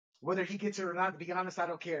 Whether he gets it or not, to be honest, I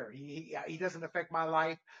don't care. He doesn't affect my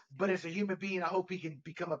life. But as a human being, I hope he can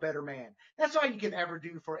become a better man. That's all you can ever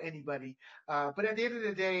do for anybody. But at the end of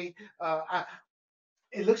the day,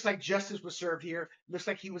 it looks like justice was served here. It looks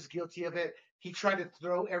like he was guilty of it. He tried to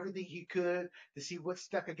throw everything he could to see what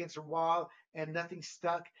stuck against a wall, and nothing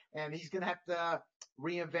stuck. And he's going to have to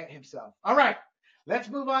reinvent himself. All right, let's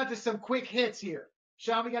move on to some quick hits here.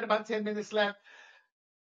 Sean, we got about 10 minutes left.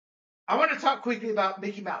 I want to talk quickly about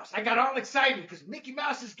Mickey Mouse. I got all excited because Mickey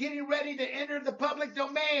Mouse is getting ready to enter the public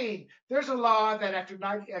domain. There's a law that after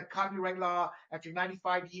copyright law, after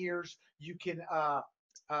 95 years, you can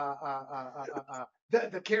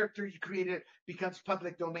the character you created becomes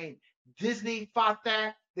public domain. Disney fought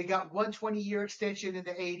that. They got 120-year extension in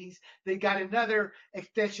the 80s. They got another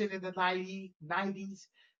extension in the 90s.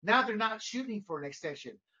 Now they're not shooting for an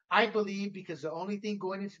extension. I believe because the only thing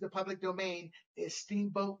going into the public domain is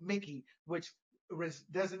Steamboat Mickey, which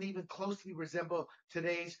doesn't even closely resemble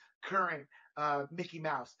today's current Mickey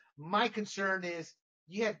Mouse. My concern is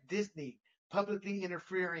you have Disney publicly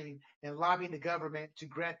interfering and lobbying the government to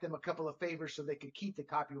grant them a couple of favors so they could keep the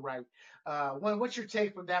copyright. What's your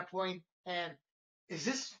take from that point? And is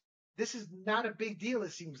this is not a big deal?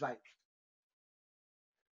 It seems like.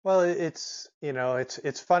 Well, it's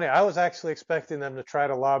funny. I was actually expecting them to try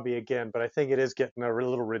to lobby again, but I think it is getting a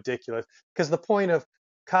little ridiculous because the point of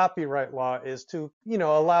copyright law is to,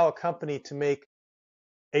 allow a company to make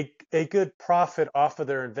a good profit off of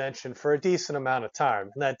their invention for a decent amount of time.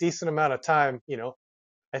 And that decent amount of time,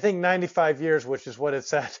 I think 95 years, which is what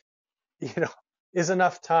it's at, you know, is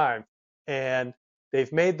enough time. And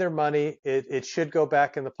they've made their money. It should go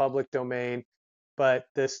back in the public domain. But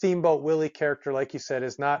the Steamboat Willie character, like you said,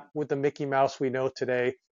 is not with the Mickey Mouse we know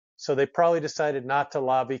today. So they probably decided not to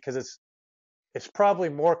lobby because it's probably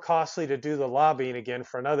more costly to do the lobbying again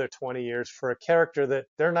for another 20 years for a character that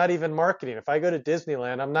they're not even marketing. If I go to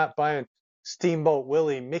Disneyland, I'm not buying Steamboat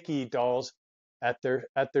Willie Mickey dolls at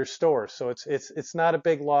their store. So it's not a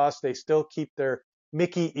big loss. They still keep their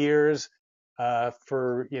Mickey ears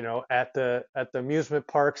for at the amusement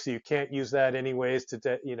park, so you can't use that anyways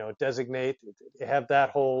to designate, have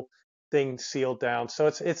that whole thing sealed down. So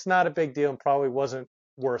it's not a big deal and probably wasn't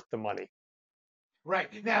worth the money. Right.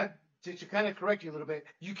 Now, to kind of correct you a little bit,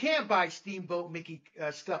 you can buy Steamboat Mickey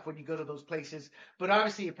stuff when you go to those places, but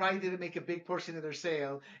obviously it probably didn't make a big portion of their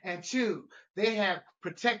sale. And two, they have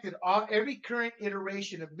protected every current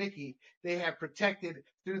iteration of Mickey. They have protected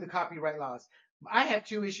through the copyright laws. I have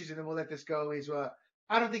two issues, and then we'll let this go. Is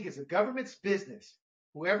I don't think it's the government's business.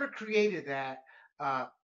 Whoever created that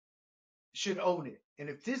should own it. And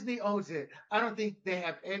if Disney owns it, I don't think they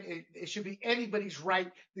have it should be anybody's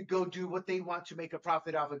right to go do what they want to make a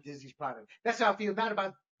profit off of Disney's product. That's how I feel, not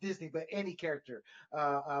about Disney, but any character.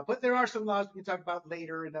 But there are some laws we can talk about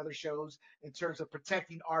later in other shows in terms of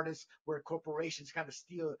protecting artists where corporations kind of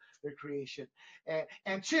steal their creation.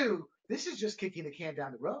 And two, this is just kicking the can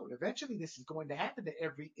down the road. Eventually, this is going to happen to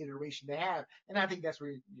every iteration they have. And I think that's where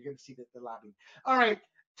you're going to see the lobby. All right.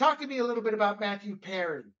 Talk to me a little bit about Matthew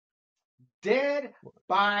Perry. Dead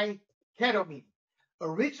by ketamine.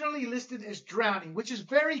 Originally listed as drowning, which is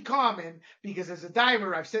very common because as a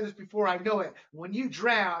diver, I've said this before, I know it. When you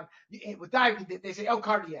drown with diving, they say, oh,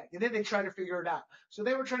 cardiac, and then they try to figure it out. So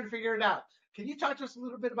they were trying to figure it out. Can you talk to us a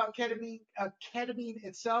little bit about ketamine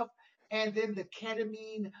itself, and then the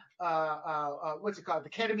ketamine, what's it called, the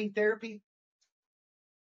ketamine therapy?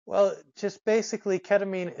 Well, just basically,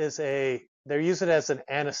 ketamine they're using it as an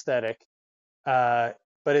anesthetic, but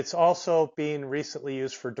it's also being recently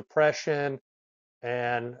used for depression.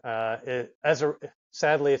 And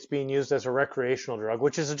sadly, it's being used as a recreational drug,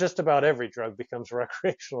 which is just about every drug becomes a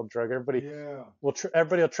recreational drug. Everybody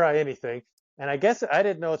will try anything. And I guess I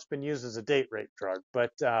didn't know it's been used as a date rape drug,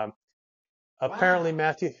 but apparently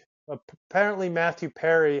Matthew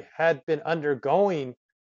Perry had been undergoing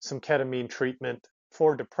some ketamine treatment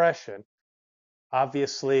for depression.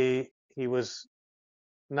 Obviously, he was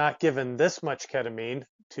not given this much ketamine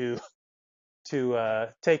to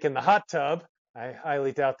take in the hot tub. I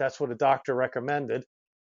highly doubt that's what a doctor recommended.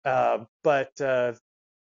 So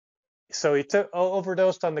he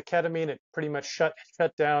overdosed on the ketamine. It pretty much shut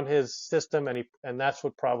down his system, and that's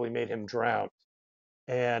what probably made him drown.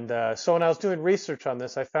 And so when I was doing research on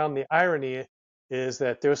this, I found the irony is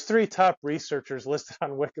that there was 3 top researchers listed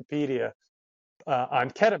on Wikipedia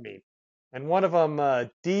on ketamine, and one of them,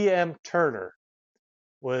 D.M. Turner,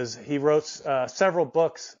 he wrote several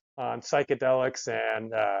books on psychedelics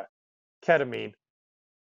and ketamine.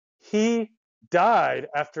 He died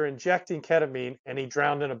after injecting ketamine, and he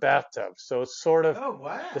drowned in a bathtub. So it's sort of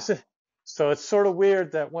so it's sort of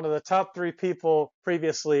weird that one of the top 3 people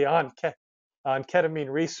previously on ketamine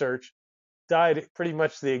research died pretty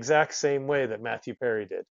much the exact same way that Matthew Perry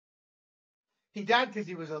did. He died because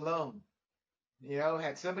he was alone.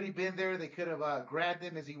 Had somebody been there, they could have grabbed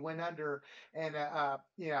him as he went under. And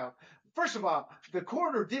first of all, the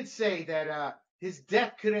coroner did say that his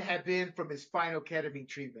death couldn't have been from his final ketamine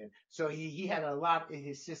treatment. So he had a lot in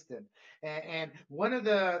his system. And one of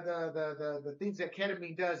the things that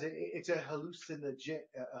ketamine does, it's a hallucinogen.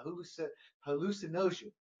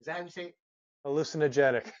 Is that how you say it?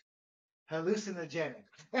 Hallucinogenic. Hallucinogenic.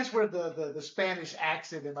 That's where the Spanish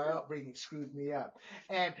accent in my upbringing screwed me up.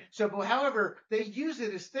 And so, but however, they use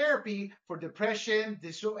it as therapy for depression,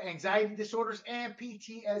 anxiety disorders, and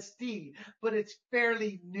PTSD. But it's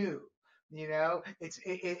fairly new.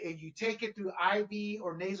 You take it through IV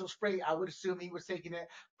or nasal spray. I would assume he was taking it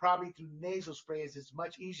probably through nasal spray, as it's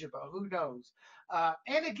much easier, but who knows?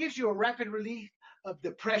 And it gives you a rapid relief of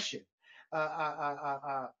depression.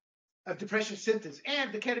 of depression symptoms,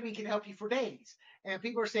 and the ketamine can help you for days. And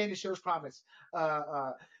people are saying it shows promise. Uh,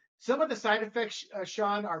 uh, some of the side effects,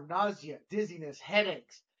 Sean, are nausea, dizziness,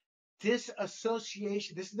 headaches,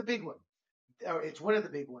 disassociation. This is the big one. Or it's one of the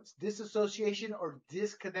big ones. Disassociation or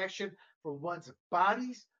disconnection from one's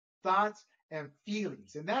bodies, thoughts, and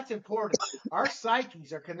feelings. And that's important. Our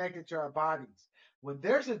psyches are connected to our bodies. When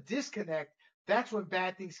there's a disconnect, that's when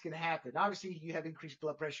bad things can happen. Obviously, you have increased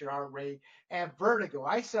blood pressure, heart rate, and vertigo.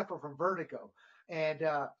 I suffer from vertigo. And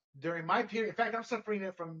during my period, in fact, I'm suffering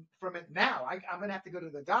from it now. I'm going to have to go to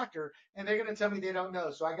the doctor, and they're going to tell me they don't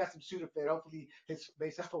know. So I got some Sudafed. Hopefully, it's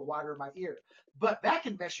based off of water in my ear. But that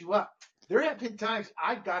can mess you up. There have been times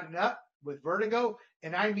I've gotten up with vertigo,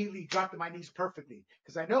 and I immediately drop to my knees perfectly.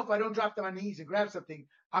 Because I know if I don't drop to my knees and grab something,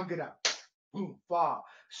 I'm going to boom, fall.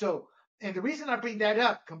 So, and the reason I bring that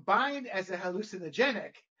up, combined as a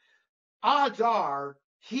hallucinogenic, odds are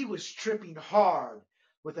he was tripping hard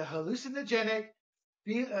with a hallucinogenic,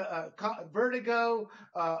 vertigo,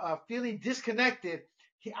 feeling disconnected.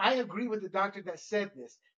 I agree with the doctor that said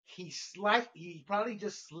this. He probably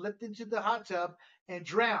just slipped into the hot tub and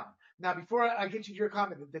drowned. Now, before I get to your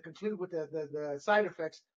comment, to conclude with the side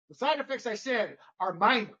effects, the side effects I said are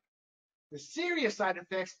minor. The serious side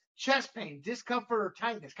effects, chest pain, discomfort, or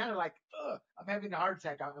tightness, kind of like, I'm having a heart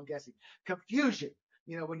attack, I'm guessing. Confusion.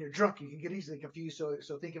 When you're drunk, you can get easily confused,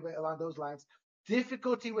 so think of it along those lines.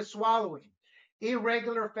 Difficulty with swallowing,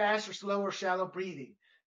 irregular, fast, or slow or shallow breathing,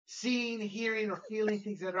 seeing, hearing, or feeling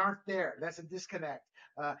things that aren't there. That's a disconnect.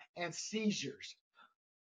 And seizures.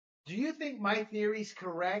 Do you think my theory is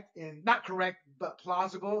correct? And not correct, but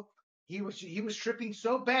plausible? He was tripping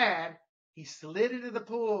so bad, he slid into the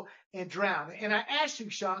pool and drowned. And I asked you,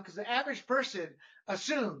 Sean, because the average person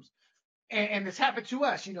assumes, and it's happened to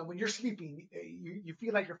us, when you're sleeping, you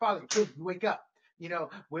feel like you're falling. Boom, you wake up.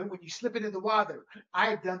 When you slip into the water,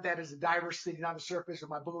 I've done that as a diver sitting on the surface of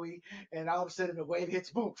my buoy, and all of a sudden a wave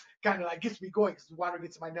hits, boom, kind of like gets me going because the water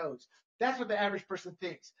gets in my nose. That's what the average person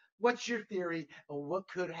thinks. What's your theory on what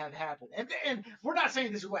could have happened? And we're not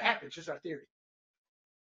saying this is what happened, it's just our theory.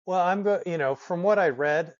 Well, from what I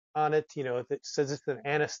read on it, it says it's an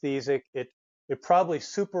anesthetic. It probably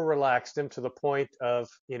super relaxed him to the point of,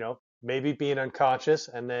 maybe being unconscious,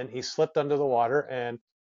 and then he slipped under the water, and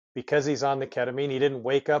because he's on the ketamine, he didn't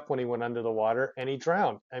wake up when he went under the water, and he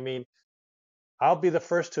drowned. I mean, I'll be the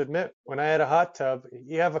first to admit, when I had a hot tub,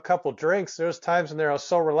 you have a couple drinks. There's times in there I was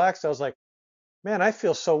so relaxed, I was like, man, I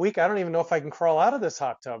feel so weak. I don't even know if I can crawl out of this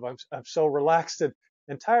hot tub. I'm so relaxed and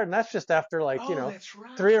tired. And that's just after That's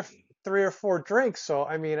three or right. three or four drinks. So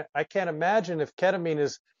I mean, I can't imagine if ketamine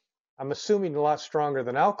is, I'm assuming, a lot stronger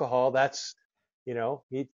than alcohol. That's,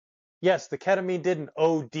 yes, the ketamine didn't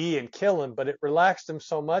OD and kill him, but it relaxed him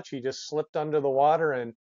so much he just slipped under the water,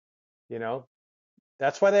 and you know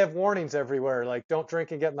that's why they have warnings everywhere, like don't drink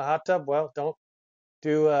and get in the hot tub. Well, don't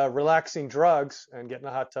do relaxing drugs and get in the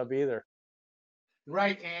hot tub either.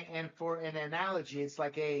 Right, and for an analogy, it's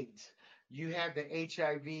like AIDS. You have the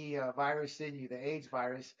HIV virus in you, the AIDS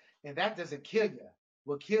virus, and that doesn't kill you.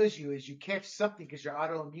 What kills you is you catch something because your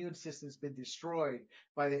autoimmune system's been destroyed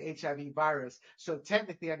by the HIV virus. So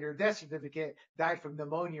technically, on your death certificate, died from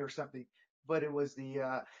pneumonia or something, but it was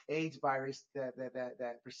the AIDS virus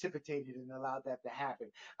that precipitated and allowed that to happen.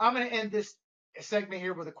 I'm going to end this segment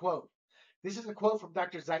here with a quote. This is a quote from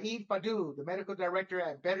Dr. Zaid Fadou, the medical director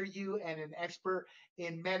at Better You and an expert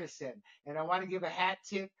in medicine. And I want to give a hat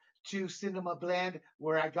tip to Cinema Blend,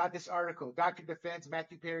 where I got this article. Doctor defends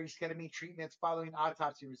Matthew Perry's ketamine treatments following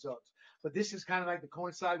autopsy results. But this is kind of like to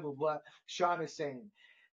coincide with what Sean is saying.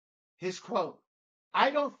 His quote,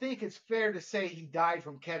 I don't think it's fair to say he died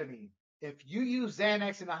from ketamine. If you use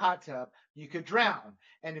Xanax in a hot tub, you could drown.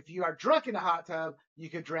 And if you are drunk in a hot tub, you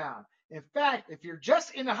could drown. In fact, if you're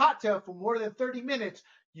just in a hot tub for more than 30 minutes,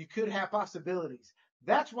 you could have possibilities.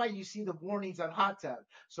 That's why you see the warnings on hot tubs.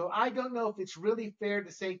 So I don't know if it's really fair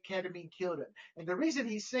to say ketamine killed him. And the reason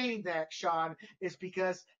he's saying that, Sean, is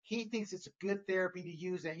because he thinks it's a good therapy to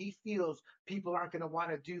use, and he feels people aren't going to want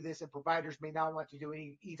to do this, and providers may not want to do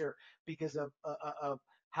it either because of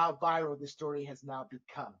how viral this story has now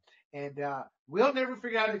become. And we'll never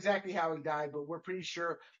figure out exactly how he died, but we're pretty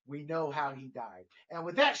sure we know how he died. And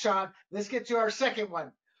with that, Sean, let's get to our second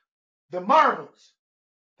one. The Marvels.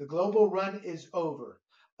 The global run is over.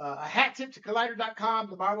 A hat tip to Collider.com.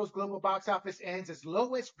 The Marvel's global box office ends as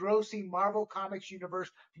lowest grossing Marvel Comics Universe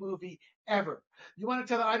movie ever. You want to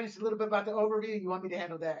tell the audience a little bit about the overview? You want me to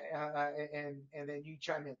handle that, and then you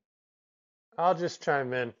chime in? I'll just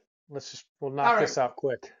chime in. We'll knock this out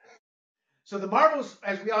quick. So the Marvels,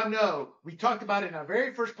 as we all know, we talked about it in our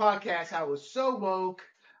very first podcast, how it was so woke,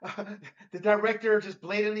 the director just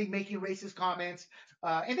blatantly making racist comments,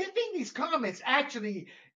 and they think these comments actually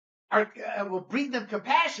are will bring them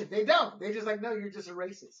compassion. They don't. They're just like, no, you're just a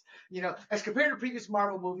racist. As compared to previous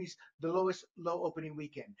Marvel movies, the lowest low opening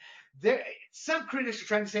weekend. There, some critics are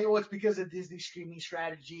trying to say, oh, it's because of Disney's streaming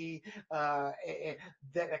strategy that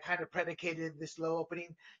kind of predicated this low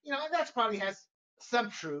opening. And that's probably has some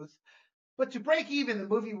truth. But to break even, the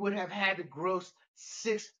movie would have had to gross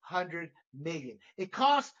 600 million. It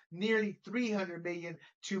cost nearly 300 million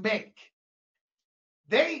to make.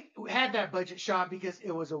 They had that budget, Sean, because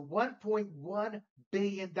it was a $1.1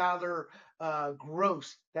 billion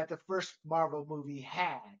gross that the first Marvel movie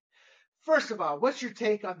had. First of all, what's your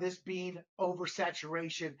take on this being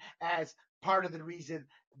oversaturation as part of the reason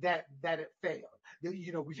that it failed?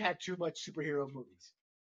 We've had too much superhero movies.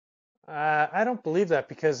 I don't believe that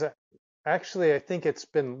because actually I think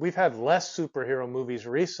we've had less superhero movies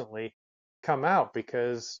recently come out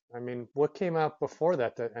because, I mean, what came out before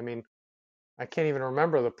that? I can't even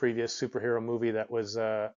remember the previous superhero movie that was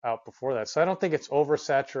out before that. So I don't think it's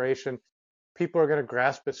oversaturation. People are going to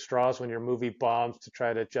grasp at straws when your movie bombs to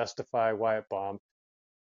try to justify why it bombed.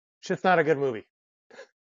 It's just not a good movie.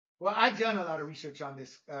 Well, I've done a lot of research on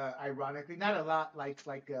this, ironically, not a lot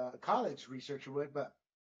like a college researcher would, but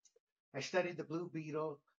I studied the Blue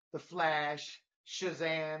Beetle, the Flash,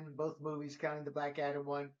 Shazam, both movies, counting the Black Adam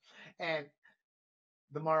one, and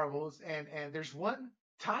the Marvels, and there's one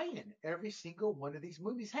tie-in every single one of these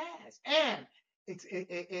movies has, and it's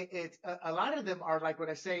a lot of them are like what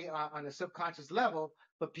I say on a subconscious level,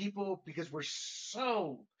 but people, because we're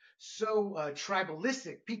so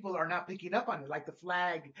tribalistic, people are not picking up on it, like the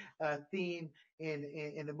flag theme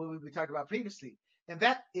in the movie we talked about previously, and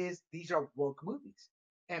that is these are woke movies,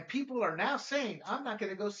 and people are now saying, I'm not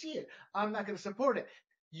going to go see it, I'm not going to support it.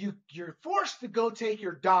 You're forced to go take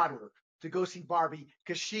your daughter to go see Barbie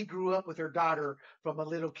because she grew up with her daughter from a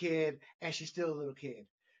little kid and she's still a little kid.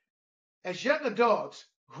 As young adults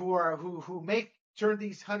who make turn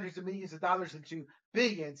these hundreds of millions of dollars into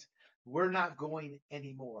billions, we're not going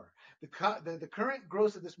anymore. The current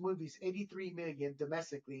gross of this movie is 83 million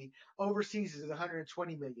domestically. Overseas is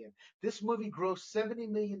 120 million. This movie grossed 70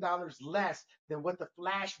 million dollars less than what The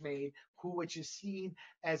Flash made, which is seen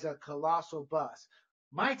as a colossal bust.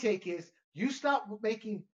 My take is you stop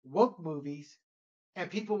making woke movies and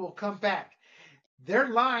people will come back. They're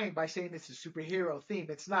lying by saying it's a superhero theme.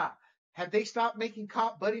 It's not. Have they stopped making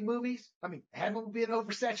cop buddy movies? I mean, haven't we been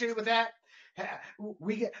oversaturated with that?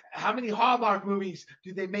 How many Hallmark movies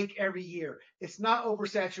do they make every year? It's not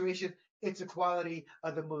oversaturation. It's the quality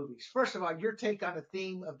of the movies. First of all, your take on the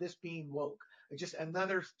theme of this being woke. Just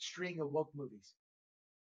another string of woke movies.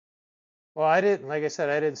 Well, like I said,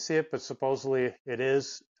 I didn't see it, but supposedly it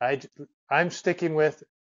is. I'm sticking with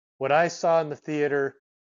what I saw in the theater.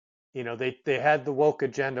 They had the woke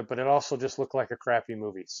agenda, but it also just looked like a crappy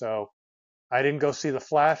movie. So I didn't go see The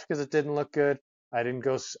Flash because it didn't look good. I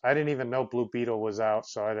didn't even know Blue Beetle was out,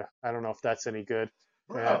 so I don't know if that's any good.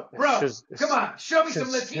 Bro, come on, show me some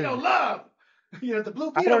Latino love. The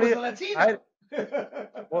Blue Beetle was a Latino.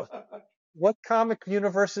 What comic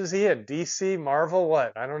universe is he in? DC, Marvel,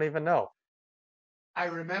 what? I don't even know. I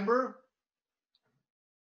remember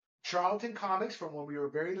Charlton Comics from when we were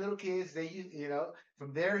very little kids.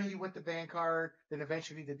 From there he went to Vanguard, then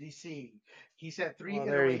eventually to DC. He's had three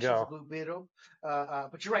iterations of Blue Beetle.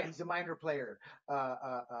 But you're right, he's a minor player.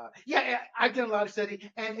 Yeah, I've done a lot of study,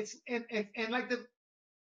 and it's and like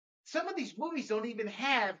some of these movies don't even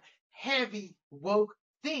have heavy woke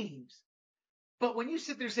themes. But when you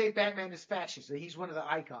sit there and say Batman is fascist, that he's one of the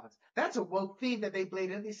icons, that's a woke theme that they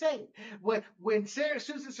blatantly say. When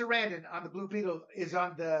Susan Sarandon on the Blue Beetle is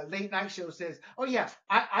on the late night show says, "Oh yeah,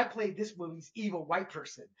 I played this movie's evil white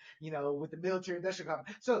person," with the military industrial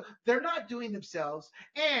complex. So they're not doing themselves,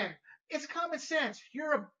 and it's common sense.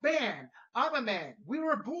 You're a man. I'm a man. We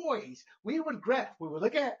were boys. We would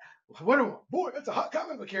look at Wonder Woman. Boy, that's a hot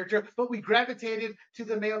comic book character. But we gravitated to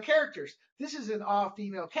the male characters. This is an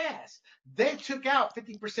all-female cast. They took out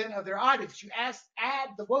 50% of their audience. You add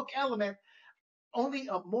the woke element. Only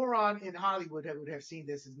a moron in Hollywood would have seen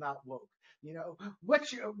this as not woke.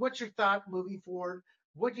 What's your thought moving forward?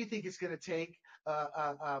 What do you think it's going to take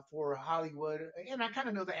for Hollywood? And I kind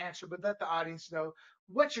of know the answer, but let the audience know.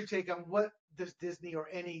 What's your take on what does Disney or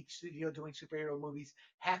any studio doing superhero movies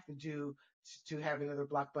have to do to have another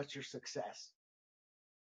blockbuster success?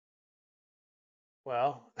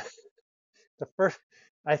 Well,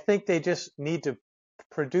 I think they just need to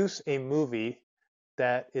produce a movie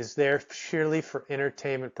that is there sheerly for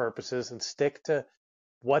entertainment purposes and stick to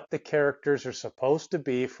what the characters are supposed to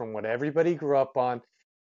be from what everybody grew up on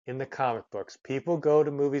in the comic books. People go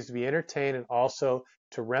to movies to be entertained and also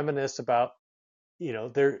to reminisce about,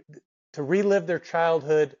 to relive their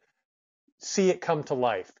childhood, see it come to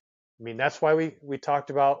life. I mean, that's why we talked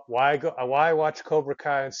about why I watch Cobra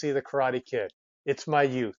Kai and see the Karate Kid. It's my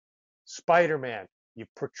youth. Spider-Man. You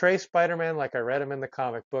portray Spider-Man like I read him in the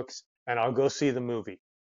comic books, and I'll go see the movie.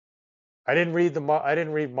 I didn't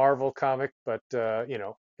read Marvel comic, but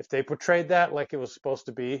if they portrayed that like it was supposed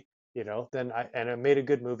to be, then and it made a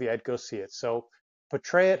good movie, I'd go see it. So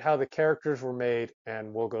portray it how the characters were made,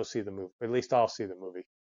 and we'll go see the movie. At least I'll see the movie.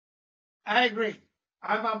 I agree.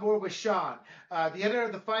 I'm on board with Sean.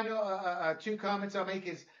 The final two comments I'll make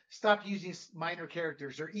is stop using minor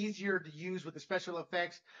characters. They're easier to use with the special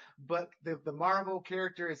effects, but the Marvel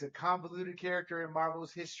character is a convoluted character in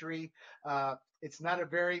Marvel's history. It's not a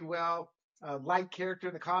very well liked character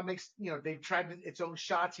in the comics. They've tried its own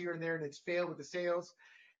shots here and there, and it's failed with the sales.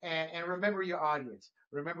 And remember your audience.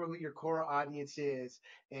 Remember who your core audience is,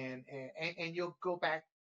 and you'll go back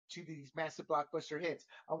to these massive blockbuster hits.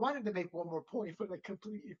 I wanted to make one more point, but I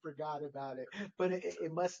completely forgot about it. But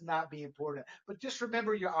it must not be important. But just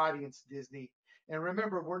remember your audience, Disney. And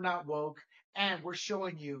remember, we're not woke, and we're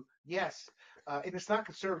showing you, yes, and it's not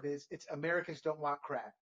conservatives, it's Americans don't want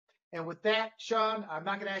crap. And with that, Sean, I'm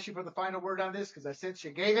not going to ask you for the final word on this because I sense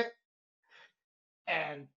you gave it.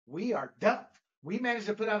 And we are done. We managed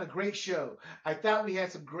to put on a great show. I thought we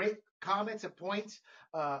had some great comments and points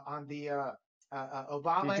on the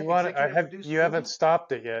Obama. Did you want to, you haven't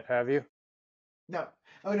stopped it yet, have you? No.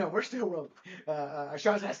 Oh, no, we're still rolling.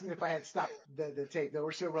 Sean's asking if I had stopped the tape. No,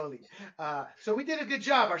 we're still rolling. So we did a good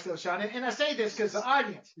job ourselves, Sean. And I say this because the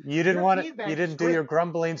audience. You didn't do your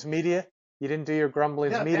grumblings media? You didn't do your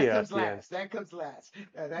grumblings media at the end. That comes last.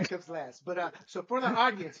 That comes last. But so for the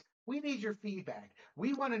audience, we need your feedback.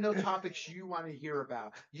 We want to know topics you want to hear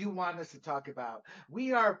about. You want us to talk about.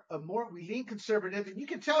 We lean conservative, and you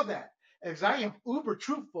can tell that. As I am uber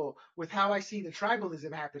truthful with how I see the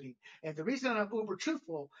tribalism happening. And the reason I'm uber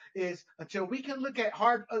truthful is until we can look at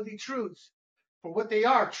hard, ugly truths for what they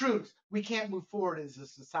are, truths, we can't move forward as a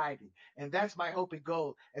society. And that's my hope and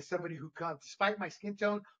goal as somebody who comes, despite my skin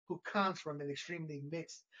tone, who comes from an extremely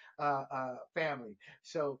mixed family.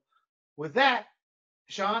 So with that,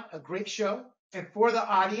 Sean, a great show. And for the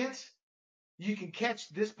audience, you can catch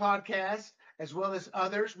this podcast as well as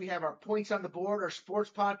others. We have our Points on the Board, our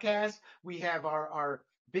sports podcast. We have our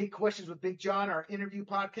Big Questions with Big John, our interview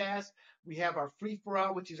podcast. We have our Free for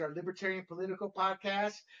All, which is our libertarian political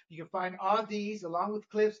podcast. You can find all these along with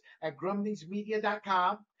clips at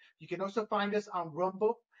grumblingsmedia.com. You can also find us on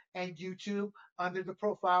Rumble and YouTube under the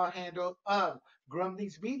profile handle of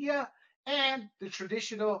Grumblings Media and the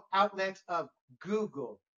traditional outlets of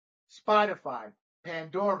Google, Spotify,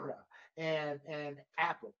 Pandora, and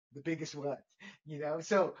Apple, the biggest ones,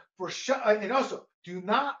 So for sure, and also do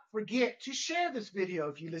not forget to share this video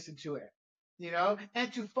if you listen to it,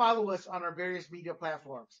 and to follow us on our various media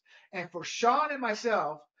platforms. And for Sean and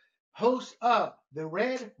myself, hosts of the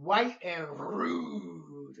Red, White, and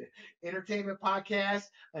Rude Entertainment Podcast.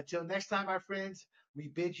 Until next time, my friends, we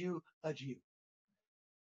bid you adieu.